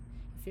to,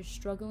 if you're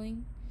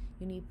struggling,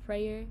 you need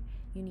prayer,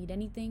 you need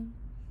anything,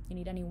 you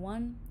need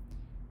anyone,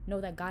 know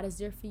that God is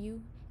there for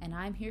you and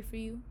I'm here for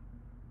you.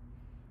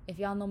 If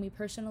y'all know me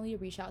personally,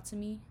 reach out to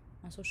me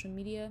on social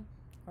media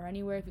or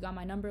anywhere. If you got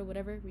my number,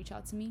 whatever, reach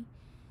out to me.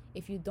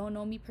 If you don't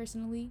know me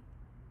personally,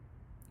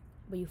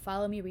 but you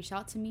follow me, reach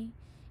out to me.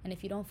 And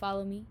if you don't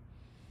follow me,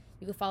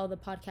 you can follow the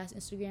podcast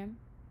Instagram,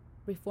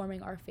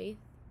 Reforming Our Faith.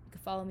 You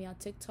can follow me on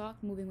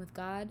TikTok, Moving with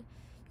God.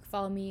 You can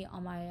follow me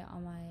on my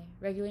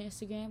regular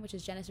Instagram, which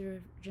is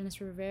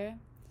Genesis Rivera.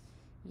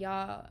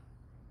 Y'all,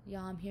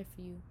 I'm here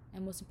for you.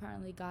 And most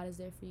importantly, God is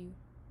there for you.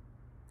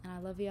 And I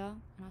love y'all,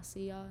 and I'll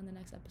see y'all in the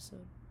next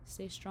episode.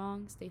 Stay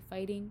strong, stay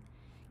fighting,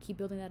 keep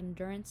building that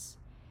endurance,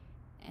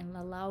 and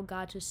allow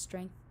God to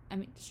strengthen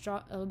you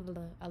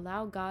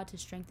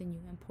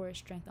and pour His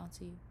strength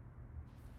onto you.